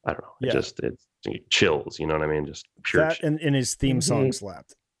don't know. Yeah. It chills, you know what I mean? Just pure that and his theme song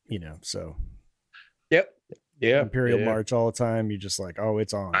slapped, so. Yep. Yeah. Imperial March all the time. You're just like, oh,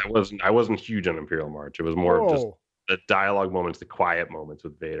 it's on. I wasn't huge on Imperial March. It was more just the dialogue moments, the quiet moments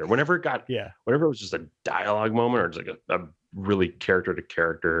with Vader. Whenever it was just a dialogue moment or just like a really character to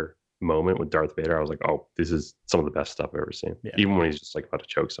character moment with Darth Vader, I was like, oh, this is some of the best stuff I've ever seen. Yeah. Even when he's just like about to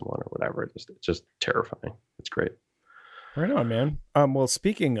choke someone or whatever, it's just terrifying. It's great. Right on, man. Well,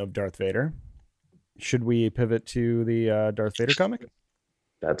 speaking of Darth Vader, should we pivot to the Darth Vader comic?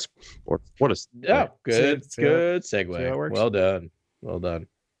 That's good segue. Well done.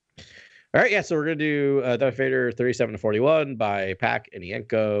 All right, so we're gonna do Darth Vader 37 to 41 by Pac,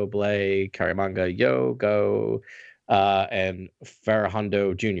 Enienko, Blay, Karimanga, Go, and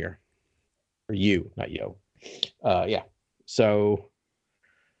Farahando Jr. Or you, not Yo. So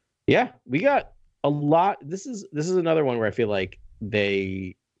we got a lot. This is another one where I feel like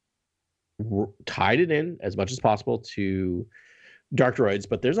they tied it in as much as possible to Dark Droids,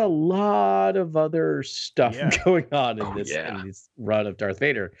 but there's a lot of other stuff going on in this run of Darth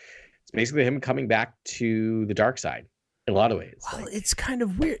Vader. It's basically him coming back to the dark side in a lot of ways. Well, it's kind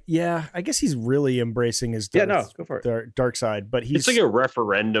of weird. Yeah, I guess he's really embracing his go for it. Dark side, but it's like a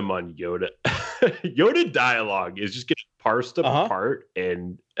referendum on Yoda. Yoda dialogue is just getting parsed apart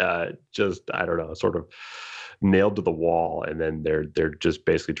and just, I don't know, sort of nailed to the wall, and then they're just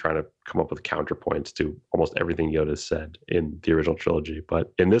basically trying to come up with counterpoints to almost everything Yoda said in the original trilogy.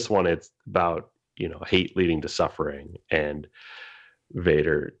 But in this one, it's about hate leading to suffering, and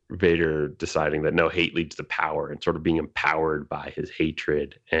Vader deciding that no, hate leads to power, and sort of being empowered by his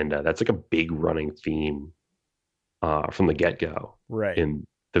hatred, and that's like a big running theme from the get-go, right? In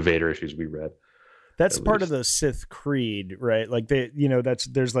the Vader issues we read. That's part of the Sith creed, right? Like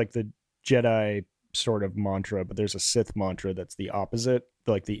there's like the Jedi sort of mantra, but there's a Sith mantra that's the opposite,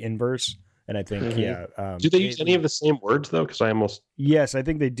 like the inverse. And I think, do they use any of the same words though? Because yes, I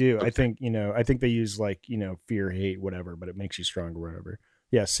think they do. Okay. I think they use like fear, hate, whatever, but it makes you stronger, whatever.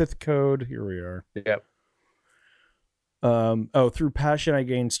 Yeah, Sith code. Here we are. Yep. Through passion I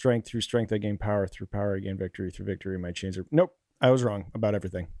gain strength. Through strength I gain power. Through power I gain victory. Through victory my chains are. Nope, I was wrong about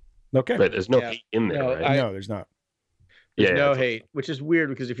everything. Okay, but there's no hate in there, right? No, there's not. There's no hate, which is weird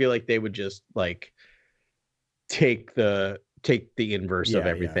because you feel like they would just like take the inverse of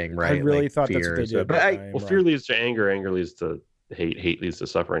everything, right? I really thought that's what they did. But fear leads to anger, anger leads to hate leads to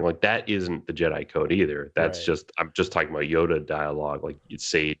suffering. Like that isn't the Jedi code either. That's just, I'm just talking about Yoda dialogue. Like you'd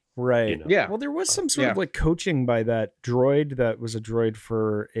say, right? Yeah. Well, there was some sort of like coaching by that droid that was a droid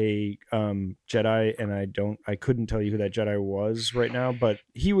for a Jedi, and I couldn't tell you who that Jedi was right now, but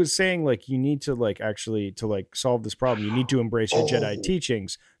he was saying like you need to like actually to like solve this problem, you need to embrace your Jedi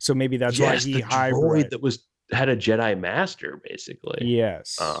teachings. So maybe that's why he droid that had a Jedi master basically.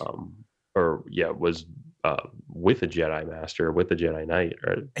 Yes. Was with a Jedi master, with a Jedi knight,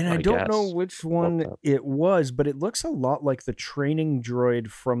 and I don't know which one it was, but it looks a lot like the training droid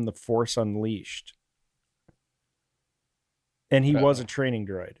from The Force Unleashed. And he was a training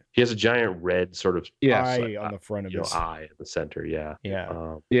droid. He has a giant red sort of eye on the front of his eye in the center. Yeah.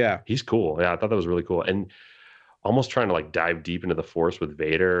 He's cool. Yeah, I thought that was really cool, and almost trying to like dive deep into the Force with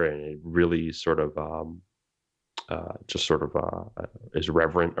Vader, and it really sort of is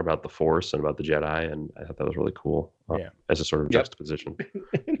reverent about the Force and about the Jedi, and I thought that was really cool as a sort of juxtaposition.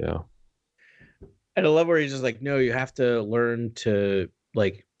 And I love where he's just like, no, you have to learn to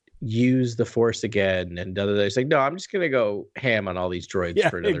like use the Force again, and it's like, no, I'm just gonna go ham on all these droids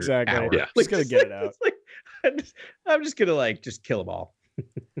for another hour. Yeah, just gonna get it out. I'm just gonna just kill them all.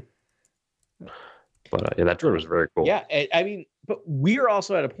 But that droid was very cool. Yeah, I mean, but we're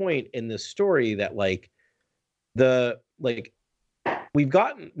also at a point in this story that we've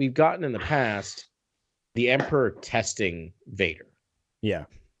gotten in the past the Emperor testing Vader. Yeah.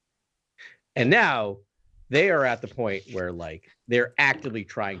 And now they are at the point where they're actively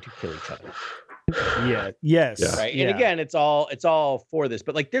trying to kill each other. Yeah. Yes. Yeah. Right. Yeah. And again, it's all for this,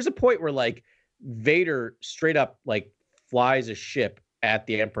 but there's a point where Vader straight up flies a ship at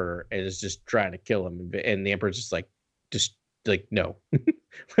the Emperor and is just trying to kill him, and the Emperor's just no.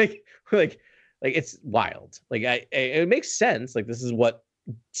 It's wild. It makes sense. This is what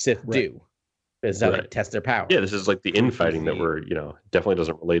Sith do. Is how they test their power. Yeah, this is the infighting that we're, definitely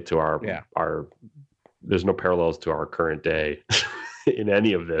doesn't relate to our there's no parallels to our current day in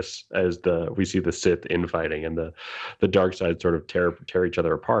any of this, as we see the Sith infighting and the dark side sort of tear each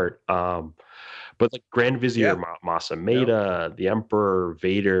other apart. But Grand Vizier Masameda, the Emperor,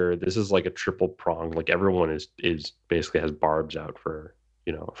 Vader, this is a triple prong. Everyone is basically has barbs out for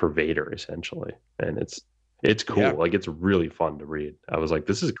Vader essentially, and it's cool. Yeah. It's really fun to read. I was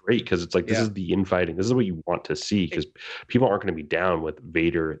this is great because it's this is the infighting. This is what you want to see, because people aren't going to be down with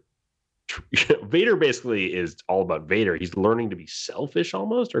Vader. Vader basically is all about Vader. He's learning to be selfish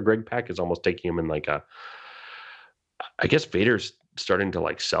almost, or Greg Pak is almost taking him in I guess Vader's starting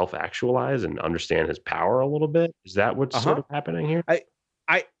to self-actualize and understand his power a little bit. Is that what's sort of happening here?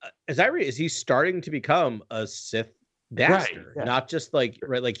 As I read, is he starting to become a Sith master? Right, Not just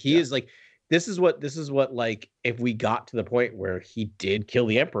he is this is what if we got to the point where he did kill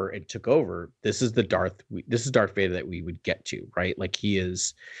the Emperor and took over, this is Darth Vader that we would get to, right?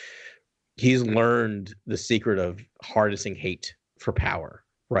 He's learned the secret of harnessing hate for power,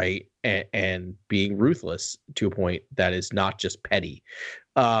 right? And being ruthless to a point that is not just petty.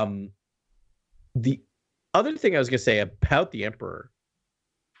 The other thing I was going to say about the Emperor,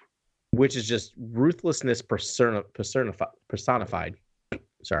 which is just ruthlessness personified.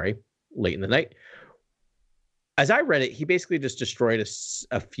 Sorry, late in the night. As I read it, he basically just destroyed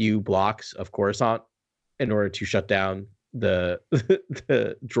a few blocks of Coruscant in order to shut down the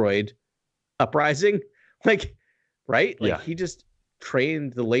droid uprising. Right? He just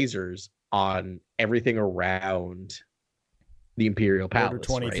trained the lasers on everything around the Imperial Palace. Order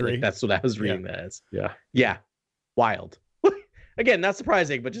 23. Right? That's what I was reading that as. Yeah. Wild. Again, not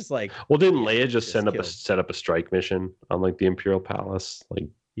surprising, but just well, didn't Leia just set up a strike mission on the Imperial Palace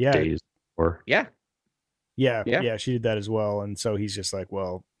days before? Yeah, she did that as well, and so he's just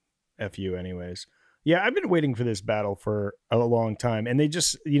well, F you anyways. Yeah, I've been waiting for this battle for a long time, and they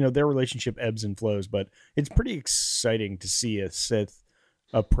just, their relationship ebbs and flows, but it's pretty exciting to see a Sith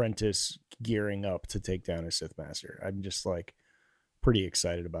apprentice gearing up to take down a Sith master. I'm just pretty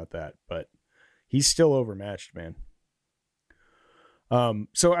excited about that, but he's still overmatched, man.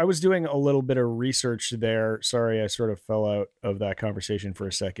 So I was doing a little bit of research there. Sorry, I sort of fell out of that conversation for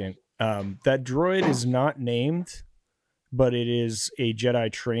a second. That droid is not named, but it is a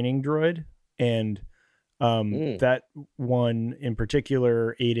Jedi training droid. And that one in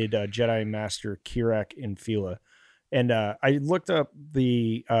particular aided Jedi Master Kirak Infila. And I looked up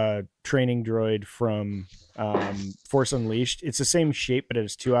the training droid from Force Unleashed. It's the same shape, but it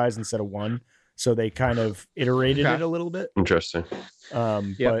has two eyes instead of one. So they kind of iterated it a little bit. Interesting.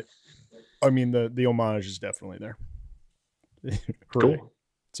 But I mean, the homage is definitely there. Cool.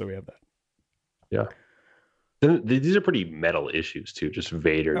 So we have that. Yeah. These are pretty metal issues too. Just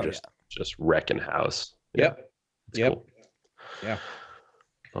Vader, just wrecking house. Yep. Cool. Yeah.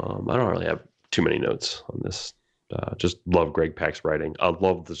 I don't really have too many notes on this. Just love Greg Pak's writing. I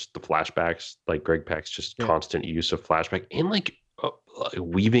love the flashbacks, Greg Pak's just constant use of flashback and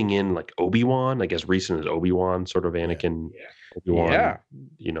weaving in Obi-Wan, I guess recent as Obi-Wan, sort of Anakin,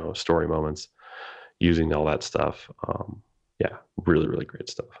 Obi-Wan, story moments, using all that stuff. Really, really great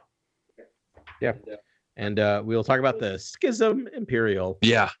stuff. Yeah. And we'll talk about the Schism Imperial.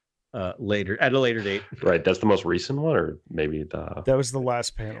 Later at a later date. Right. That's the most recent one, or maybe that was the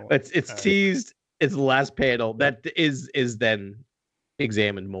last panel. It's teased. It's the last panel that is then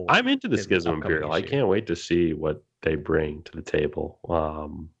examined more. I'm into the Schism Imperial. I can't wait to see what they bring to the table.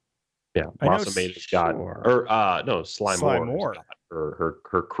 Masamada's got, Slime Moore,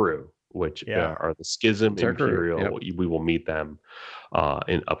 her crew, which are the Schism Imperial. We will meet them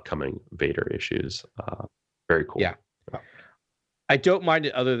in upcoming Vader issues. Very cool. Yeah, I don't mind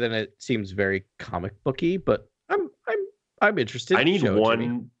it, other than it seems very comic booky, but I'm interested. I need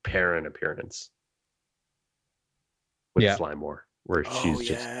one parent appearance with Slime Moore. where she's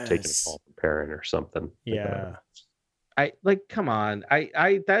just taking a call from parent or something. Yeah. Come on.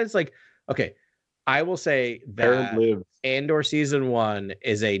 That is like, okay. I will say that Andor season 1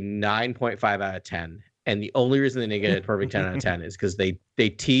 is a 9.5 out of 10. And the only reason they didn't get a perfect 10 out of 10 is because they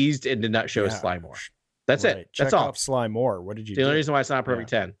teased and did not show Sly Moore. That's it. That's all. Check off Sly Moore. What did you do? The only reason why it's not a perfect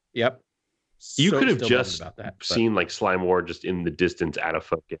 10. Yep. You could have just seen like Sly Moore just in the distance out of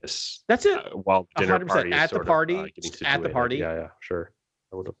focus. That's it. While dinner party at the party. At the party. Yeah, sure.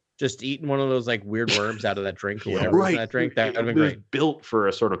 I would have just eaten one of those like weird worms out of that drink or whatever. Right. That drink. That would have been great. Built for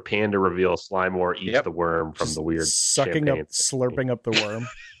a sort of panda reveal. Sly Moore eats the worm from the weird slurping up the worm.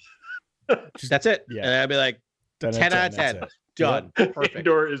 That's it. Yeah. And I'd be like 10 out of 10. Done. Perfect.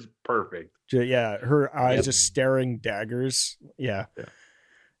 Andor is perfect. Yeah. Her eyes just staring daggers. Yeah.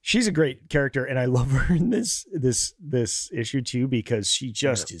 She's a great character, and I love her in this issue too, because she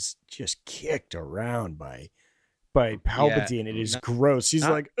just is just kicked around by Palpatine. It is gross. She's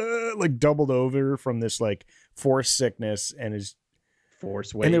like doubled over from this like force sickness and is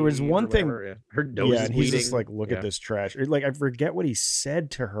force. And there was one thing, her nose is and bleeding. he's just like, look at this trash. Like, I forget what he said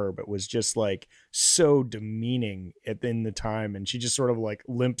to her, but was just like so demeaning in the time, and she just sort of like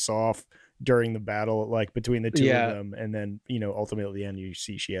limps off during the battle, like between the two of them, and then ultimately at the end you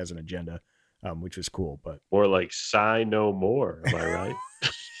see she has an agenda, which was cool. But more like sigh no more. Am I right?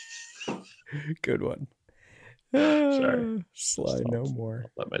 Good one. Sorry, Sly no more.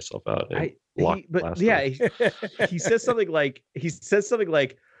 I'll let myself out. He says something like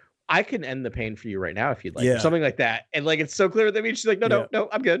I can end the pain for you right now if you'd like, or something like that. And like it's so clear that means she's like, no,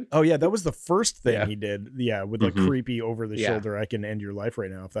 I'm good. Oh yeah, that was the first thing he did. Yeah, with the creepy over the shoulder, I can end your life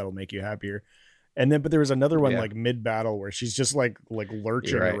right now if that'll make you happier. And then, but there was another one like mid battle where she's just like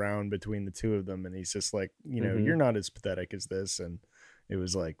lurching around between the two of them, and he's just like, you're not as pathetic as this, and it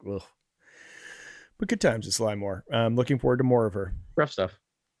was like, well, but good times with Sly Moore. I'm looking forward to more of her. Rough stuff.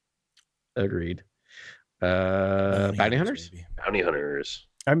 Agreed. Bounty Hunters. Bounty Hunters.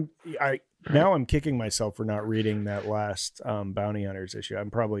 I'm kicking myself for not reading that last Bounty Hunters issue. I'm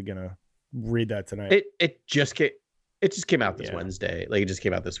probably gonna read that tonight. It just came out this Wednesday. Like it just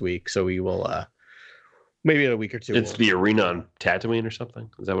came out this week, so we will maybe in a week or two. It's the arena on Tatooine or something.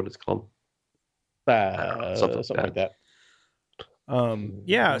 Is that what it's called? Something like that.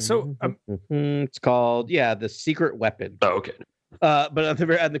 So it's called the Secret Weapon. Oh, okay. But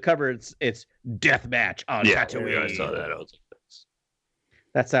on the cover it's Death Match on Tatooine. I saw that. I was like,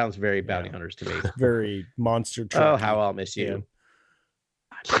 that sounds very Bounty Hunters to me. Very monster truck. Oh, how I'll miss you.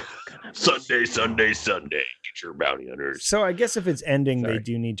 Sunday, get your Bounty Hunters. So I guess if it's ending, they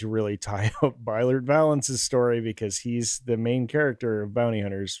do need to really tie up Bylert Valence's story, because he's the main character of Bounty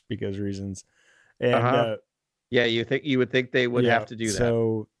Hunters because reasons. And you would think they would have to do that.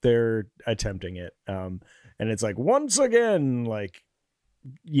 So they're attempting it. And it's like, once again, like,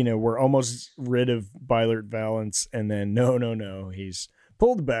 we're almost rid of Bylert Valance, and then no, he's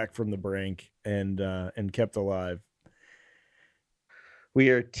pulled back from the brink and kept alive. We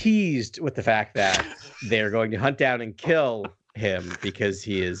are teased with the fact that they're going to hunt down and kill him because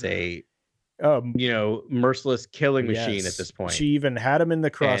he is a merciless killing machine at this point. She even had him in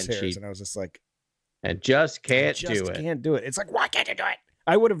the crosshairs, and I was just like, and just can't do it. It's like, why can't you do it?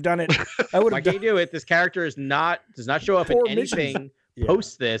 I would have done it. Why can't you do it? This character does not show up in anything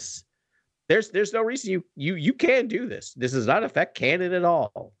post this. There's no reason you can do this. This does not affect canon at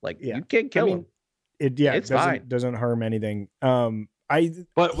all. Like you can kill him. It's fine. Doesn't harm anything.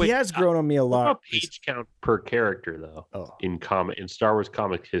 He has grown on me a lot. What about page count per character though? In Star Wars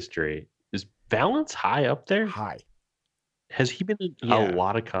comic history, is Valance high up there? High. Has he been in a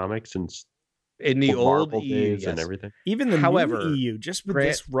lot of comics since in the old EU days and everything? Even the new EU, just with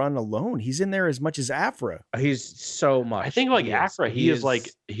this run alone, he's in there as much as Aphra. He's so much. I think like Aphra, he's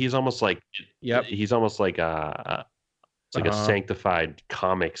almost like a sanctified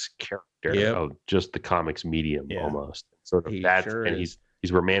comics character of just the comics medium almost. Sort of that, and he's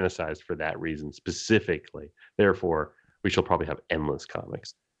romanticized for that reason specifically. Therefore, we shall probably have endless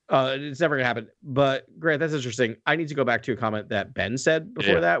comics. It's never gonna happen. But Grant, that's interesting. I need to go back to a comment that Ben said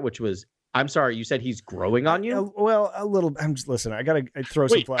before that, which was, "I'm sorry, you said he's growing on you." Well, a little. Listen. I gotta throw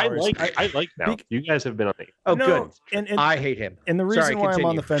some flowers. I like now. You guys have been on the. Oh, good. And I hate him. And the reason why I'm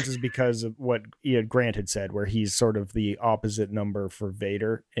on the fence is because of what Grant had said, where he's sort of the opposite number for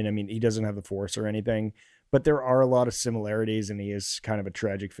Vader, and I mean he doesn't have the Force or anything. But there are a lot of similarities, and he is kind of a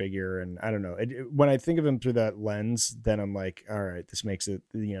tragic figure. And I don't know. When I think of him through that lens, then I'm like, all right, this makes it,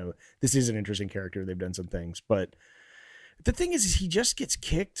 this is an interesting character. They've done some things. But the thing is he just gets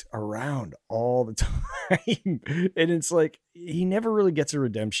kicked around all the time. And it's like, he never really gets a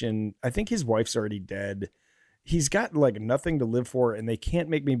redemption. I think his wife's already dead. he's got like nothing to live for, and they can't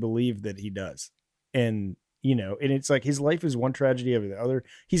make me believe that he does. And and it's like his life is one tragedy over the other.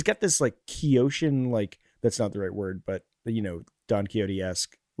 He's got this like Kyotian, like that's not the right word, but Don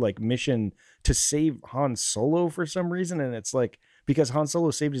Quixote-esque like mission to save Han Solo for some reason, and it's like because Han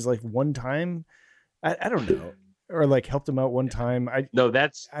Solo saved his life one time. I don't know, or like helped him out one time.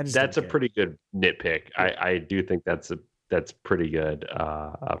 That's a pretty good nitpick. Yeah. I do think that's pretty good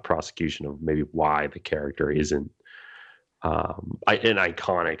prosecution of maybe why the character isn't an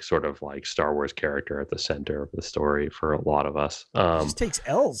iconic sort of like Star Wars character at the center of the story for a lot of us. He just takes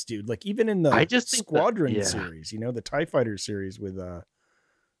L's, dude. Like even in the Squadron series, the TIE Fighter series with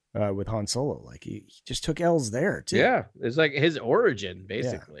Han Solo, like he just took L's there too. Yeah, it's like his origin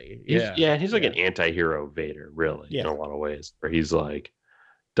basically. He's like an anti-hero Vader, really, in a lot of ways, where he's like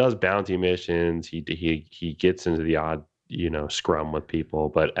does bounty missions. He gets into the odd scrum with people,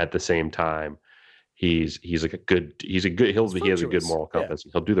 but at the same time he has a good moral compass,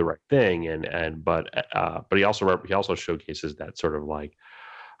 and he'll do the right thing, but he also showcases that sort of like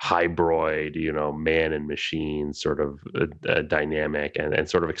hybrid man and machine sort of dynamic, and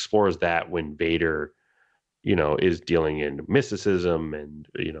sort of explores that when Vader is dealing in mysticism and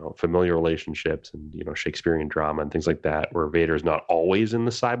familiar relationships and Shakespearean drama and things like that, where Vader is not always in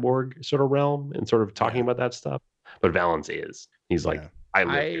the cyborg sort of realm and sort of talking about that stuff, but Valance is. He's like, I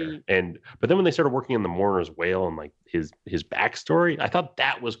live here. But then when they started working on the Mourner's Wail and like his backstory, I thought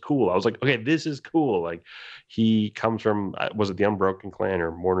that was cool. I was like, okay, this is cool. Like he comes from, was it the Unbroken Clan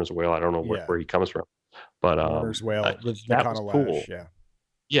or Mourner's Wail? I don't know where he comes from, but Mourner's Wail, that was cool.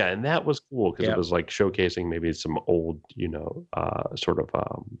 Yeah, and that was cool because it was like showcasing maybe some old, sort of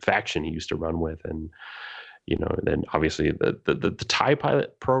faction he used to run with, and then obviously the TIE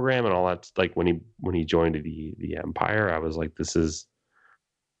pilot program and all that. Like when he joined the Empire, I was like, this is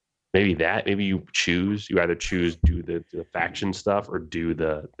maybe you either choose do the faction stuff or do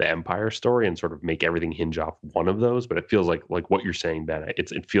the Empire story and sort of make everything hinge off one of those. But it feels like what you're saying, Ben.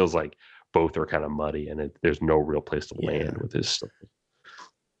 It feels like both are kind of muddy, and there's no real place to land with this story.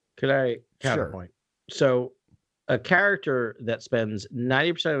 Could I counterpoint? Sure. So a character that spends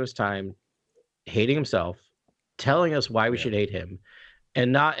 90% of his time hating himself, telling us why we should hate him,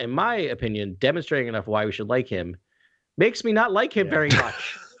 and not, in my opinion, demonstrating enough why we should like him, makes me not like him very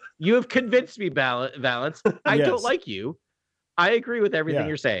much. You have convinced me, Valance. I don't like you. I agree with everything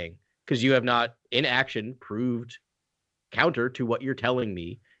you're saying, because you have not, in action, proved counter to what you're telling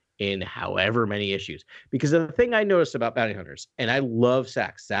me in however many issues. Because the thing I noticed about bounty hunters, and I love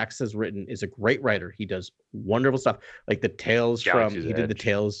Sachs. Sachs is a great writer. He does wonderful stuff. Like the Tales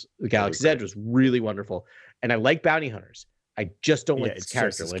the Galaxy's Edge was really wonderful. And I like bounty hunters. I just don't like this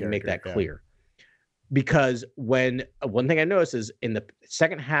character. Let me make that clear. Because one thing I noticed is in the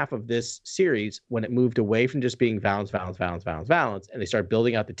second half of this series, when it moved away from just being Valance, and they started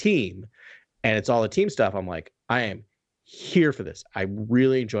building out the team, and it's all the team stuff, I'm like, I am here for this. I'm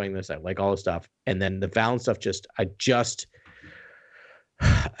really enjoying this. I like all the stuff. And then the Valance stuff,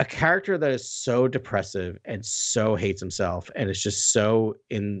 a character that is so depressive and so hates himself, and it's just so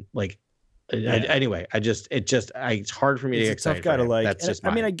in like, anyway, it's hard for me to get excited. Tough guy to like. That's just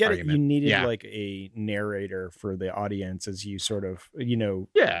I get argument. It. You needed like a narrator for the audience as you sort of,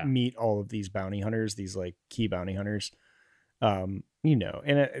 meet all of these bounty hunters, these like key bounty hunters. And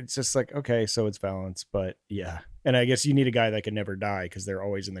it's just like, okay, so it's Valance, but yeah. And I guess you need a guy that can never die because they're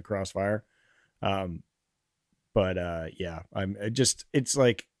always in the crossfire. It's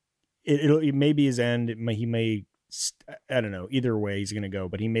like, it may be his end. He may, I don't know, either way he's going to go,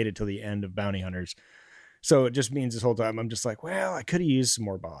 but he made it to the end of Bounty Hunters. So it just means this whole time I'm just like, well, I could have used some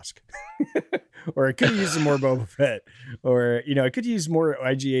more Bosk or I could have used some more Boba Fett, or, I could use more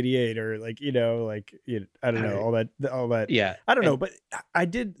IG-88 or I don't know, all that. Yeah. I don't know, but I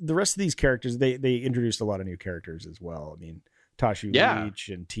did the rest of these characters. They introduced a lot of new characters as well. I mean, Tashu Leech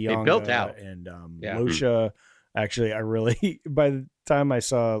and Tianga built out. And Losha. Actually, I really, by the time I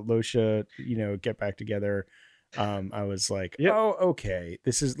saw Losha, get back together, I was like, oh, okay.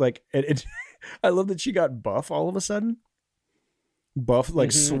 This is like, I love that she got buff all of a sudden. Buff,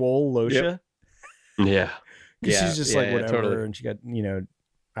 like swole Losha. Yep. Yeah. Because she's just like, whatever. Totally. And she got, I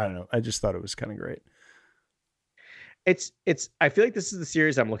don't know. I just thought it was kind of great. I feel like this is the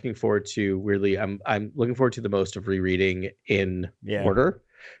series I'm looking forward to. Weirdly, I'm looking forward to the most of rereading in order,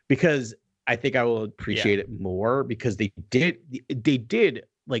 because I think I will appreciate it more, because they did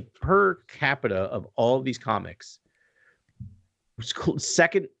like per capita of all of these comics,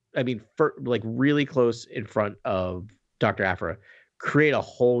 second, for like really close in front of Dr. Aphra, create a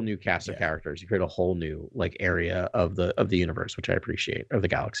whole new cast of characters. You create a whole new like area of the universe, which I appreciate, of the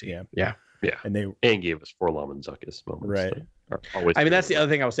galaxy. Yeah. Yeah, and they gave us Forlom and Zuckuss moments. Right. I mean, that's the other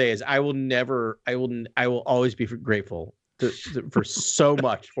thing I'll say is I will always be grateful for so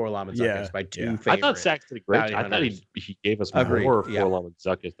much Forlom and Zuckuss, my two favorite. I thought Sax did a great job. I thought he gave us more Forlom and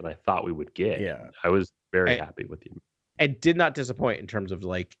Zuckuss than I thought we would get. Yeah, I was very happy with him. And did not disappoint in terms of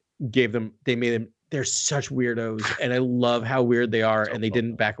like they made them. They're such weirdos, and I love how weird they are, and they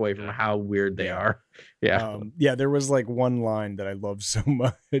didn't back away from how weird they are. Yeah, there was like one line that I love so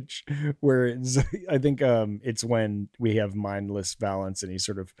much, where I think it's when we have mindless Valance, and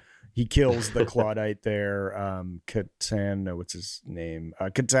he kills the Claudite there, Catan, what's his name,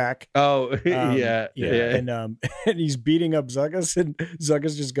 Katak. Oh, yeah, and he's beating up Zuckuss, and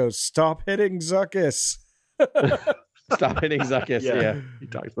Zuckuss just goes, "Stop hitting Zuckuss." Stop hitting Zuckuss. Yeah. He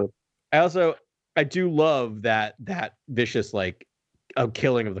talks about. I do love that vicious like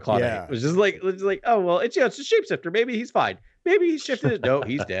killing of the Claudite. Yeah. It was just like, oh well, it's a shapeshifter. Maybe he's fine. Maybe he's shifted it. No,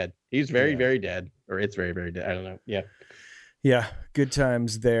 he's dead. He's very, very dead, or it's very, very dead. I don't know. Yeah. Yeah, good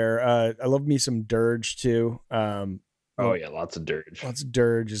times there. I love me some Dirge too. Lots of Dirge. Lots of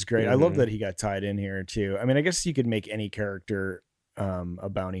Dirge is great. Mm-hmm. I love that he got tied in here too. I mean, I guess you could make any character a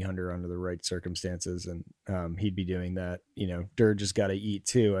bounty hunter under the right circumstances, and he'd be doing that. You know, Dirge has got to eat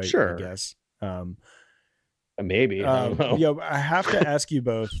too. I guess. Maybe. I don't know. I have to ask you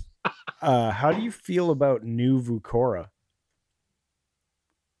both. How do you feel about new Vukora?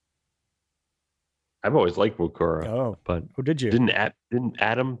 I've always liked Vukora. But did you? Didn't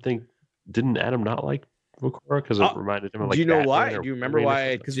Adam not like Vukora because it reminded him of like? Do you know Batman why? Do you remember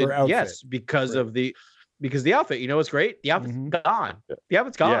why? Yes, because of the outfit. You know what's great? The outfit's gone. The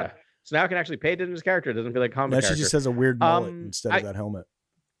outfit's gone. Yeah. So now I can actually pay attention to his character. It doesn't feel like a comic character. She just has a weird mullet instead of that helmet.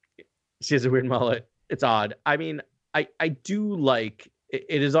 She has a weird mullet. It's odd. I mean, I do like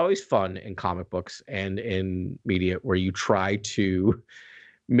it is always fun in comic books and in media where you try to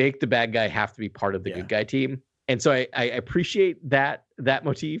make the bad guy have to be part of the good guy team. And so I appreciate that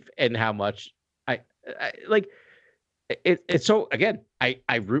motif and how much I like it. It's so, again, I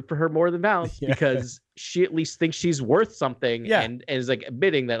root for her more than Valance because she at least thinks she's worth something and is like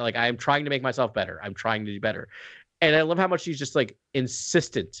admitting that like I'm trying to make myself better. I'm trying to do better. And I love how much she's just like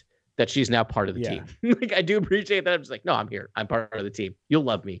insistent that she's now part of the team. Like I do appreciate that. I'm just like, no, I'm here. I'm part of the team. You'll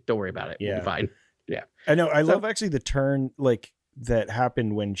love me. Don't worry about it. We'll be fine. Yeah. I know. I love actually the turn like that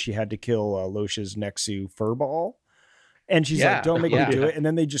happened when she had to kill Losha's Nexu furball. And she's like, don't make me do it. And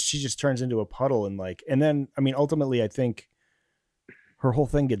then she just turns into a puddle and then, I mean, ultimately I think her whole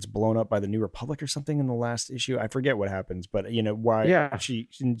thing gets blown up by the New Republic or something in the last issue. I forget what happens, but you know why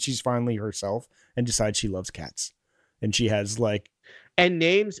she's finally herself and decides she loves cats. And she has like, and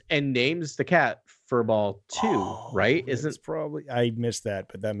names the cat Furball too, right? Isn't probably I missed that,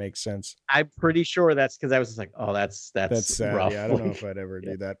 but that makes sense. I'm pretty sure that's because I was just like, oh, that's rough. Yeah, I don't know if I'd ever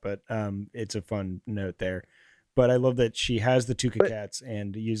do that, but it's a fun note there. But I love that she has the Tuca cats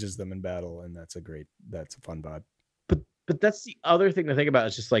and uses them in battle, and that's a fun vibe. But that's the other thing to think about.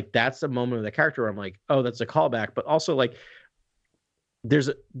 Is just like that's a moment of the character where I'm like, oh, that's a callback. But also like, there's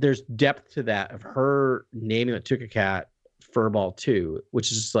depth to that of her naming the Tuca cat Furball 2,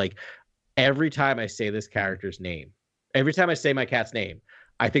 which is just like every time I say this character's name, every time I say my cat's name,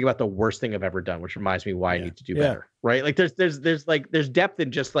 I think about the worst thing I've ever done, which reminds me why I need to do better. Right? Like there's depth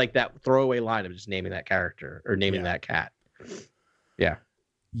in just like that throwaway line of just naming that character or naming that cat. Yeah.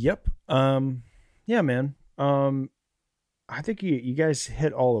 Yep. Yeah, man. I think you guys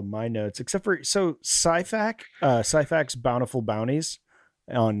hit all of my notes except for Syphax Bountiful Bounties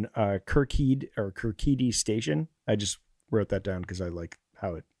on Kirkhead Station. I just wrote that down because I like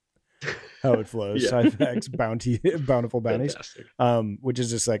how it flows. Syphax Bountiful Bounties. Which is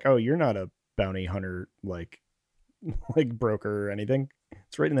just like, oh, you're not a bounty hunter like broker or anything.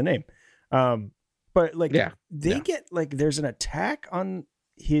 It's right in the name. But like they get like there's an attack on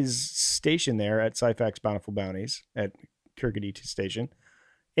his station there at Syphax Bountiful Bounties at Kirkhead Station,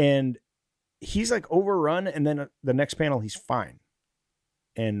 and he's like overrun, and then the next panel he's fine.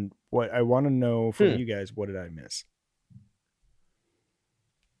 And what I want to know from you guys, what did I miss?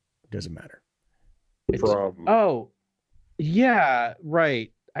 Doesn't matter. Oh, yeah,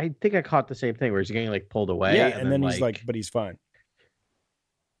 right. I think I caught the same thing where he's getting like pulled away. Yeah, and then he's like, but he's fine.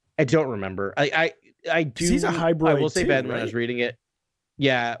 I don't remember. I do. He's a hybrid. I will say, Ben, right? when I was reading it.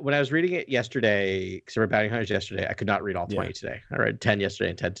 Yeah, when I was reading it yesterday, because I read Bounty Hunters yesterday, I could not read all 20 today. I read 10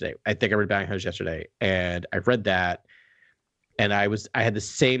 yesterday and 10 today. I think I read Bounty Hunters yesterday, and I read that, and I had the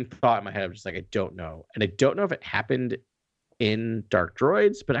same thought in my head. I'm just like, I don't know, and I don't know if it happened in Dark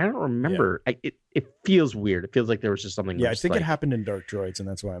Droids, but I don't remember. It feels weird. It feels like there was just something. Yeah, I think it happened in Dark Droids, and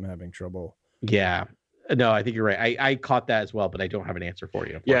that's why I'm having trouble. Yeah, No, I think you're right. I caught that as well, but I don't have an answer for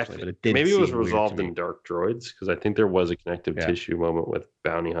you. Yeah, But it did maybe it was seem weird to resolved me. in Dark Droids because I think there was a connective tissue moment with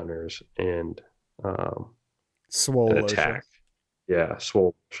bounty hunters and Swole an attack. Yeah,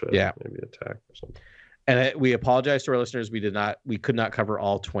 swole. Yeah, maybe attack or something. And we apologize to our listeners. We could not cover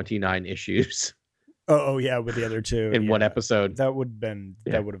all 29 issues. Oh yeah, with the other two in one episode. That would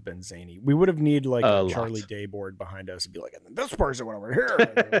have been zany. We would have needed like a Charlie Day board behind us and be like, and then this person went over here.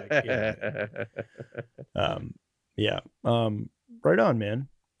 Right on, man.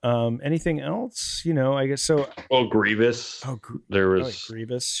 Anything else? I guess so. Oh, Grievous. There was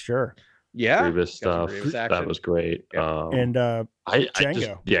Grievous, sure. Yeah, Grievous stuff. That was great. Yeah. And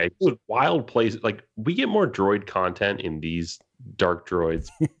Django. It was wild places. Like we get more droid content in these Dark Droids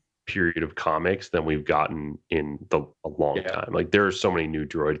period of comics than we've gotten in a long time. Like there are so many new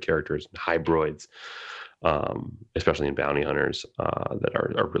droid characters and hybroids, especially in bounty hunters, that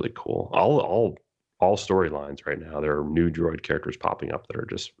are really cool. All storylines right now, there are new droid characters popping up that are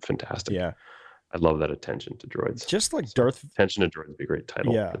just fantastic. Yeah, I love that attention to droids. Just like attention to droids would be a great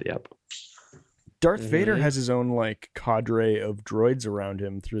title for the app. Darth Vader has his own like cadre of droids around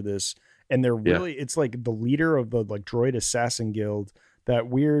him through this, and they're really it's like the leader of the like droid assassin guild, that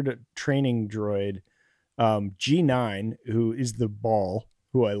weird training droid, G9, who is the ball,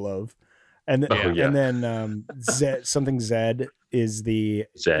 who I love, and then Zed is the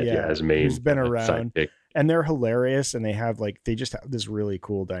his main, who's been around. Sidekick. And they're hilarious, and they just have this really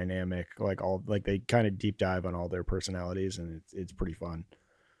cool dynamic. They kind of deep dive on all their personalities, and it's pretty fun.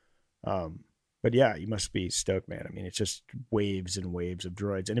 But yeah, you must be stoked, man. I mean, it's just waves and waves of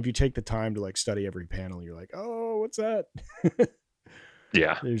droids, and if you take the time to like study every panel, you're like, oh, what's that?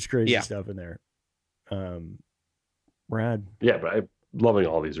 Yeah, there's crazy stuff in there. Rad. Yeah, but I'm loving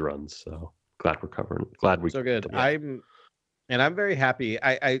all these runs. So glad we're covering. Glad we so good. I'm very happy.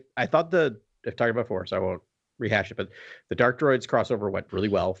 I thought I've talked about before, so I won't rehash it. But the Dark Droids crossover went really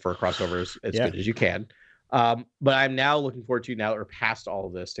well for a crossover as good as you can. But I'm now looking forward to, now that we're past all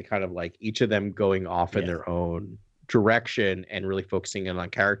of this, to kind of like each of them going off in their own direction and really focusing in on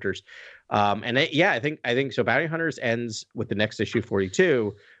characters. I think so. Bounty Hunters ends with the next issue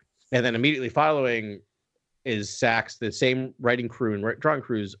 42, and then immediately following is Sachs, the same writing crew and drawing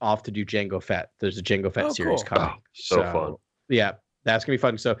crews, off to do Jango Fett. There's a Jango Fett series coming. So fun. Yeah. That's gonna be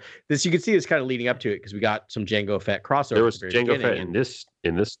fun. So this, you can see, is kind of leading up to it because we got some Jango Fett crossover. There was Jango Fett in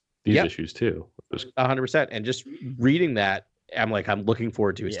these issues too. 100%. And just reading that, I'm looking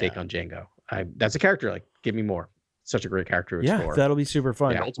forward to his take on Jango. That's a character. Like, give me more. Such a great character to explore. That'll be super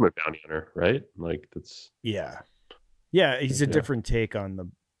fun. Yeah, ultimate bounty hunter, right? Like that's he's a different take on the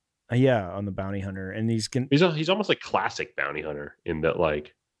bounty hunter, and he's almost like classic bounty hunter in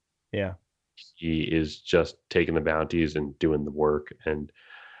that he is just taking the bounties and doing the work and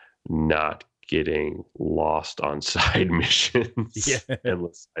not getting lost on side missions,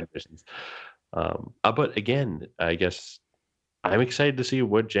 endless side missions. But again, I guess I'm excited to see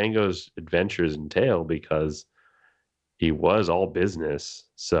what Jango's adventures entail, because he was all business.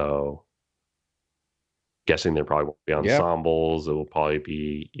 So guessing there probably won't be ensembles. It will probably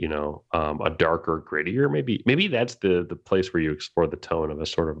be, a darker, grittier. Maybe that's the place where you explore the tone of a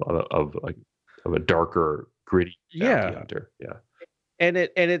sort of a darker, gritty bounty hunter. Yeah. And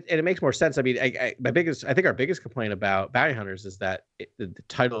it makes more sense. I mean, I think our biggest complaint about Bounty Hunters is that the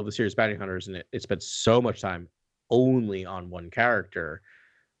title of the series, Bounty Hunters, and it spent so much time only on one character.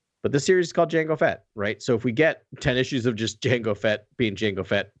 But this series is called Jango Fett, right? So if we get 10 issues of just Jango Fett being Jango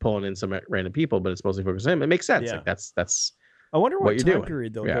Fett, pulling in some random people, but it's mostly focused on him, it makes sense. Yeah. Like that's. I wonder what time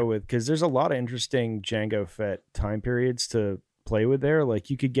period they'll go with, because there's a lot of interesting Jango Fett time periods to play with there. Like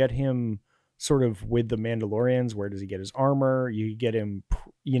you could get him sort of with the Mandalorians. Where does he get his armor? You could get him,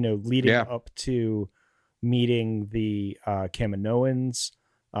 leading up to meeting the Kaminoans,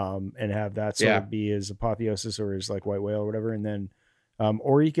 and have that sort of be his apotheosis or his like white whale or whatever. And then,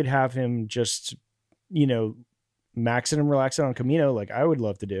 or you could have him just, maxing and relaxing on Kamino, like I would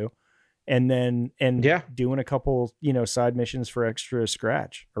love to do. And then, doing a couple, side missions for extra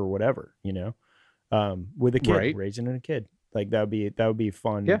scratch or whatever, with a kid, raising a kid. Like that would be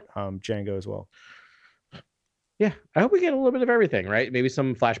fun. Jango as well. Yeah, I hope we get a little bit of everything, right? Maybe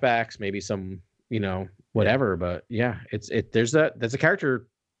some flashbacks, maybe some, whatever. But that's a character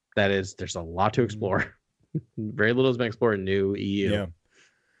there's a lot to explore. Very little has been explored in new EU. Yeah,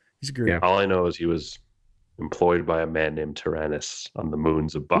 he's great. Yeah. All I know is he was employed by a man named Tyrannus on the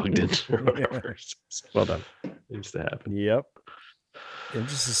moons of Bogdan or whatever. Well done. It used to happen. Yep. I'm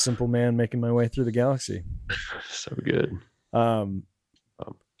just a simple man making my way through the galaxy. So good. So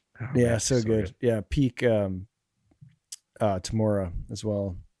good. Yeah, peak Tamora as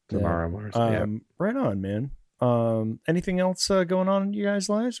well. Tomorrow, Mars. Right on, man. Anything else going on in you guys'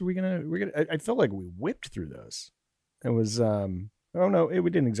 lives? We're gonna. I felt like we whipped through those. It was. Oh no, we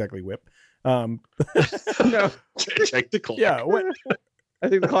didn't exactly whip. No, check the clock. Yeah. What? I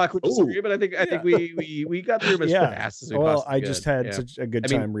think the clock would disagree, but I think we got through them as fast as we possibly could. I just had such a good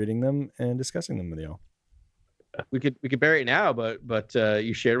time reading them and discussing them with y'all. We could bury it now, but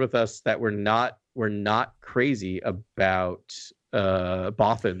you shared with us that we're not crazy about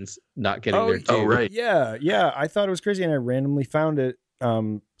Bothans not getting their due. Oh, right. Yeah. I thought it was crazy, and I randomly found it.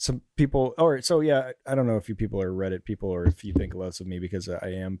 Some people. All right, so yeah, I don't know if you people are Reddit people or if you think less of me because I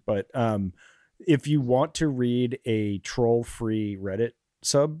am, but if you want to read a troll-free Reddit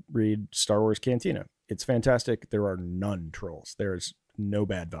sub, read Star Wars Cantina. It's fantastic. There are none trolls. There's no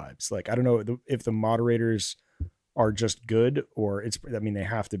bad vibes. Like, I don't know if the moderators are just good or they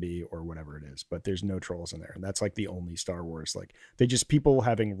have to be or whatever it is, but there's no trolls in there. And that's like the only Star Wars, like people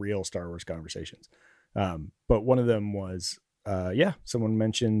having real Star Wars conversations. But one of them was, someone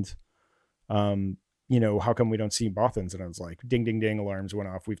mentioned, how come we don't see Bothans? And I was like, ding, ding, ding, alarms went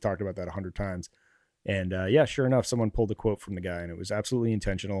off. We've talked about that 100 times. And sure enough, someone pulled a quote from the guy, and it was absolutely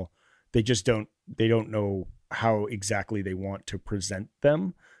intentional. They just don't know how exactly they want to present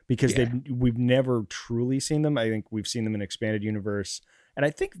them because we've never truly seen them. I think we've seen them in Expanded Universe, and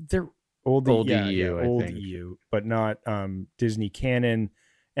I think they're old EU, but not Disney canon.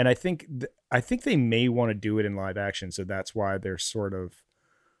 And I think they may want to do it in live action, so that's why they're sort of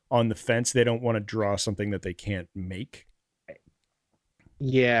on the fence. They don't want to draw something that they can't make.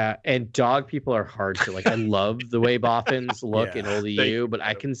 Yeah, and dog people are hard to like. I love the way Bothans look in old EU, but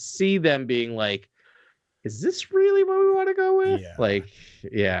I can see them being like, "Is this really what we want to go with?" Yeah. Like,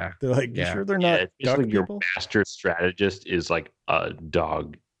 yeah, they're like, "You sure they're not duck like your people?" master strategist is like a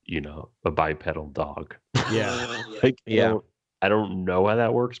dog, a bipedal dog. Yeah, I don't know how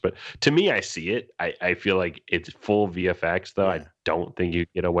that works, but to me, I see it. I feel like it's full VFX, though. I don't think you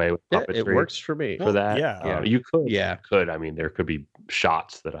get away with puppetry. It works for me for that. You could. Yeah, I mean, there could be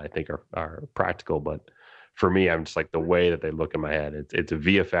shots that I think are practical, but for me, I'm just like the way that they look in my head. It's a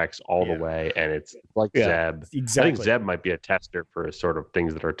VFX all the way, and it's like Zeb. Exactly. I think Zeb might be a tester for sort of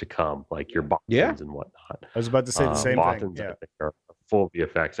things that are to come, like your Bothans and whatnot. I was about to say the same Bothans, thing. I think, are full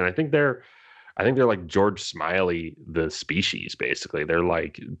VFX, and I think they're like George Smiley, the species, basically. They're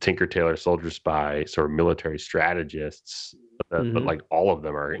like Tinker Tailor Soldier Spy, sort of military strategists, but like all of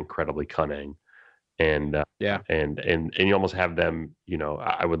them are incredibly cunning. And and you almost have them,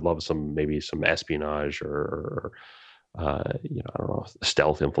 I would love some espionage or I don't know,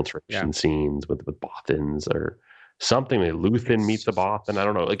 stealth infiltration scenes with Bothans or something. Luthen meets a Bothan. I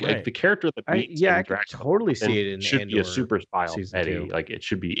don't know, like the character that meets I could totally see it in should Andor be a super spy already. Like it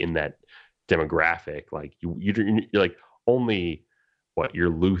should be in that demographic. Like you're like only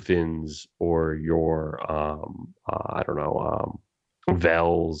your Luthens or your I don't know,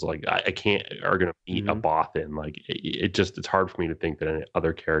 Vels, like I can't are going to meet a Bothan. Like it's hard for me to think that any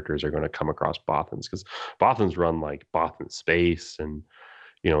other characters are going to come across Bothans, because Bothans run like Bothan space, and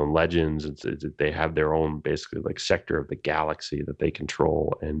in Legends they have their own basically like sector of the galaxy that they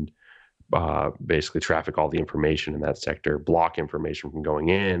control, and basically traffic all the information in that sector, block information from going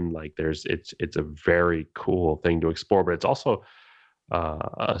in. Like it's a very cool thing to explore, but it's also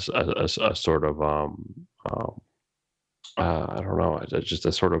a sort of I don't know, it's just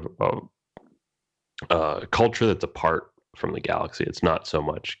a sort of culture that's apart from the galaxy. It's not so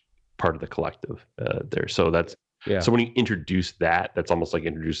much part of the collective there. So that's so when you introduce that's almost like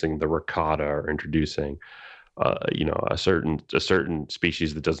introducing the Rakata or introducing a certain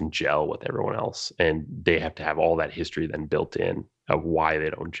species that doesn't gel with everyone else, and they have to have all that history then built in of why they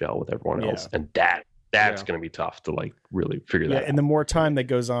don't gel with everyone else, and that's going to be tough to like really figure that out. And the more time that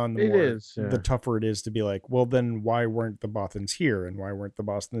goes on, the tougher it is to be like, well, then why weren't the Bothans here, and why weren't the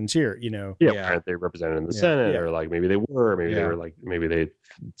Bothans here? Why aren't they represented in the Senate, or like maybe they were, maybe they were like, maybe they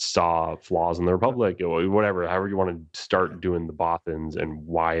saw flaws in the Republic, or whatever. However you want to start doing the Bothans and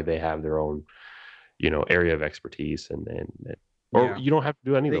why they have their own area of expertise, or you don't have to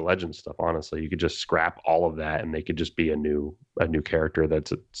do any of the legend stuff. Honestly, you could just scrap all of that, and they could just be a new character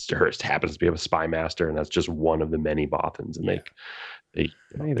that's happens to be a spy master, and that's just one of the many Bothans. And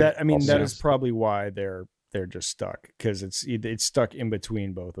that is probably why they're just stuck, because it's stuck in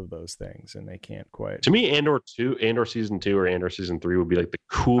between both of those things, and they can't quite. To me, Andor season 2 or Andor season 3 would be like the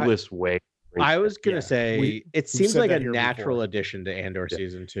coolest way. I was gonna say it seems like a natural addition to Andor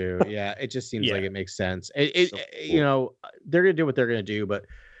season 2. Yeah, it just seems like it makes sense. Cool. They're gonna do what they're gonna do, but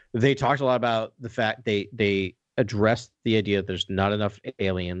they talked a lot about the fact they addressed the idea that there's not enough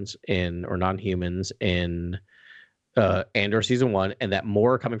aliens or non-humans in Andor season 1, and that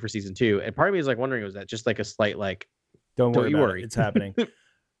more are coming for season 2. And part of me is like wondering, was that just like a slight like, don't you worry, it's happening.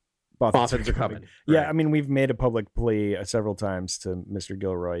 Bothans are coming. Yeah, right. I mean, we've made a public plea several times to Mr.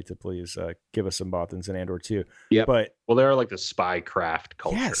 Gilroy to please give us some Bothans in Andor too. Yeah, but they're like the spy craft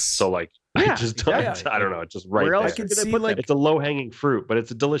culture. Yes. So like, I just don't. I don't know. It's just right. Where else there. you see like it's a low hanging fruit, but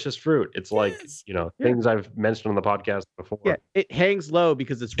it's a delicious fruit. It's like things I've mentioned on the podcast before. Yeah, it hangs low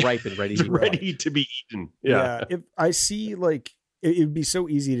because it's ripe and ready. To be eaten. Yeah. If I see like, it would be so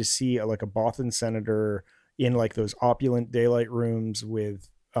easy to see like a Bothan senator in like those opulent daylight rooms with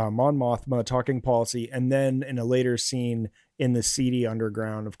Mon Mothma talking policy, and then in a later scene in the seedy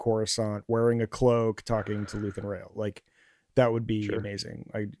underground of Coruscant wearing a cloak talking to Luthen Rail. Like that would be amazing.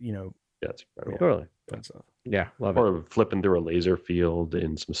 That's incredible. Totally. Fun stuff. Yeah, love it. Or flipping through a laser field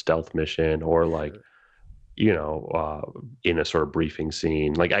in some stealth mission, or like in a sort of briefing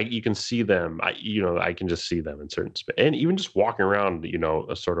scene. Like you can see them. I can just see them in certain and even just walking around.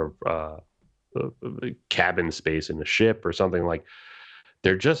 A sort of cabin space in the ship or something like.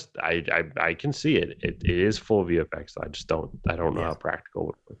 They're just I can see it. It is full VFX. I don't know how practical it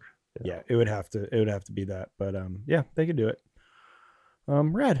would work. Yeah, it would have to be that. But they could do it.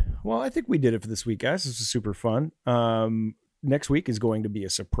 Rad. Well, I think we did it for this week, guys. This was super fun. Next week is going to be a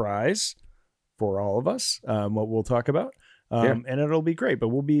surprise for all of us. What we'll talk about. And it'll be great. But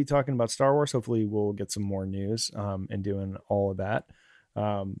we'll be talking about Star Wars. Hopefully we'll get some more news and doing all of that.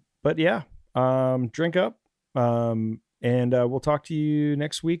 Drink up. And we'll talk to you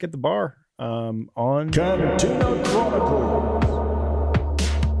next week at the bar on Cantina Chronicle.